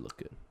 Did look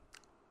good.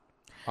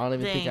 I don't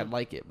even think I'd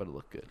like it, but it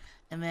looked good.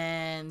 And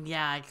then,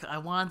 yeah, I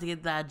wanted to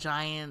get that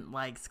giant,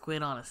 like,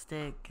 squid on a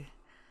stick.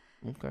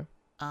 Okay.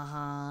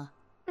 Uh-huh.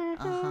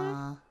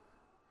 Uh-huh.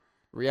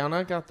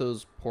 Rihanna got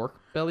those pork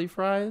belly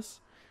fries.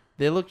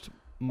 They looked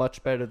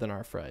much better than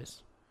our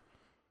fries.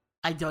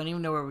 I don't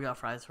even know where we got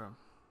fries from.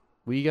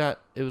 It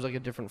was like a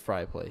different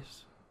fry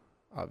place,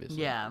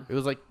 obviously. Yeah. It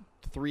was like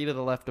 3 to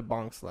the left of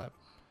Bonk Slap.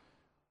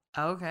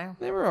 Oh, okay.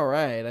 They were all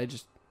right. I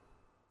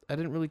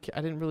didn't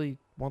really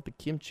want the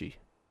kimchi.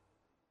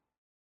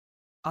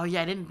 Oh,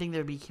 yeah, I didn't think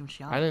there'd be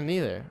kimchi on I didn't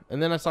either.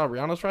 And then I saw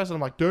Rihanna's fries, and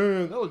I'm like,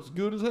 damn, that looks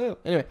good as hell.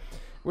 Anyway,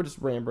 we're just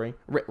rambling.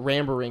 We're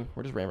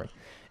just rambling.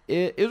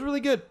 It was really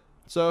good.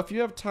 So if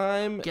you have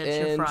time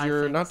and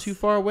you're not too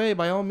far away,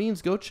 by all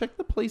means, go check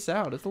the place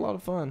out. It's a lot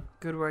of fun.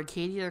 Go to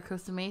Arcadia or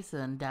Costa Mesa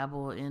and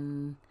dabble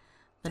in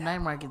the night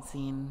market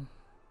scene.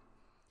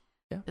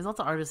 Yeah. There's lots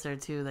of artists there,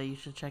 too, that you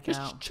should check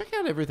Just out. check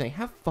out everything.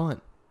 Have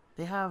fun.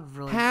 They have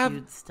really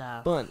cute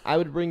stuff. Fun. I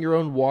would bring your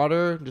own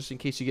water just in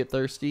case you get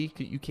thirsty.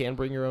 You can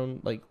bring your own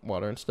like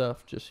water and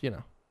stuff. Just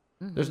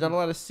Mm-hmm. There's not a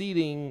lot of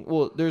seating.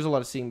 Well, there's a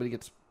lot of seating, but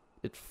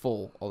it's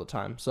full all the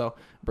time. So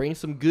bring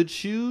some good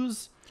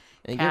shoes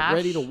and get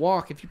ready to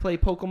walk. If you play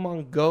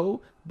Pokemon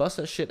Go, bust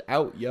that shit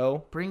out,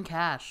 yo. Bring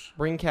cash.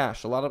 Bring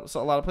cash. A lot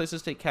of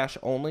places take cash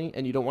only,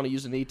 and you don't want to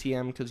use an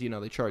ATM because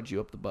they charge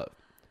you up the butt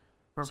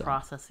For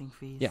processing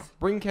fees. Yeah,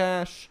 bring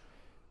cash.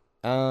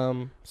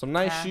 Some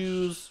nice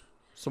shoes.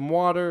 Some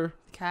water,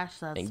 cash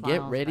that and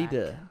get ready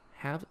to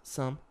have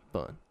some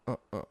fun.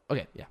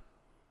 Okay, yeah.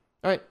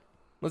 All right,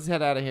 let's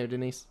head out of here,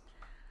 Denise.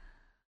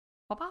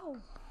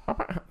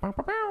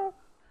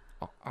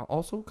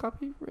 Also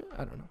copyright?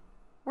 I don't know.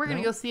 We're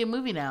gonna go see a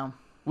movie now.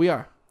 We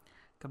are.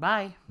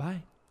 Goodbye.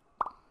 Bye.